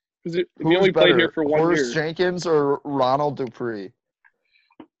 Because he Who's only played better, here for 1 Horace year. Jenkins or Ronald Dupree?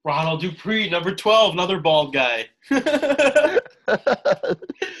 Ronald Dupree, number 12, another bald guy.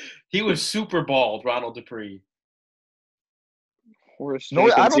 He was super bald, Ronald Dupree. Horace No, I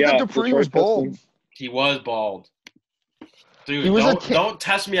Jenkins, don't yeah, think Dupree Detroit was bald. Pistons. He was bald. Dude, He was don't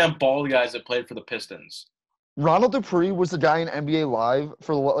test me on bald guys that played for the Pistons. Ronald Dupree was the guy in NBA Live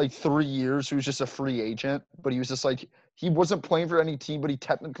for like 3 years who was just a free agent, but he was just like he wasn't playing for any team, but he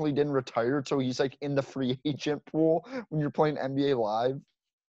technically didn't retire, so he's like in the free agent pool when you're playing NBA Live.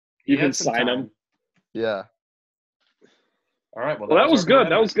 You He had can some sign time. him. Yeah. All right, Well, that was our good. That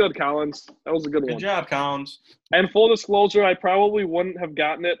dilemma. was good, Collins. That was a good Good one. job, Collins. And full disclosure, I probably wouldn't have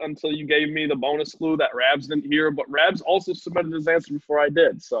gotten it until you gave me the bonus clue that Rabs didn't hear. But Rabs also submitted his answer before I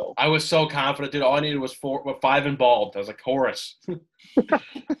did. So I was so confident, dude. All I needed was 5 and bald. I was like, Horace.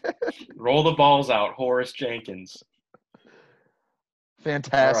 Roll the balls out, Horace Jenkins.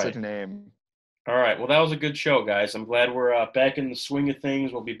 Fantastic All name. All right, well, that was a good show, guys. I'm glad we're back in the swing of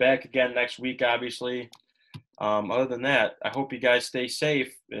things. We'll be back again next week, obviously. Other than that, I hope you guys stay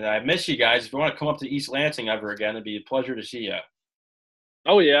safe. And I miss you guys. If you want to come up to East Lansing ever again, it'd be a pleasure to see you.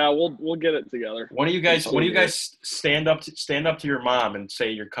 oh yeah, we'll get it together. When do you guys stand up to your mom and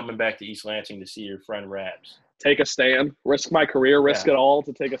say you're coming back to East Lansing to see your friend Rabs? Take a stand, risk my career, risk Yeah. it all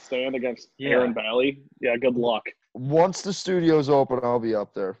to take a stand against Yeah. Aaron Valley. Yeah, good luck. Once the studio's open, I'll be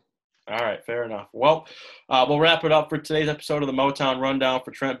up there. All right, fair enough. Well, we'll wrap it up for today's episode of the Motown Rundown.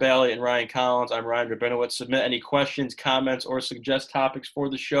 For Trent Bally and Ryan Collins, I'm Ryan Rabinowitz. Submit any questions, comments, or suggest topics for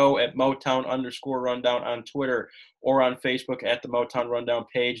the show at Motown_Rundown on Twitter or on Facebook at the Motown Rundown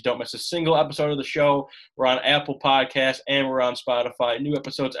page. Don't miss a single episode of the show. We're on Apple Podcasts and we're on Spotify. New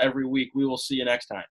episodes every week. We will see you next time.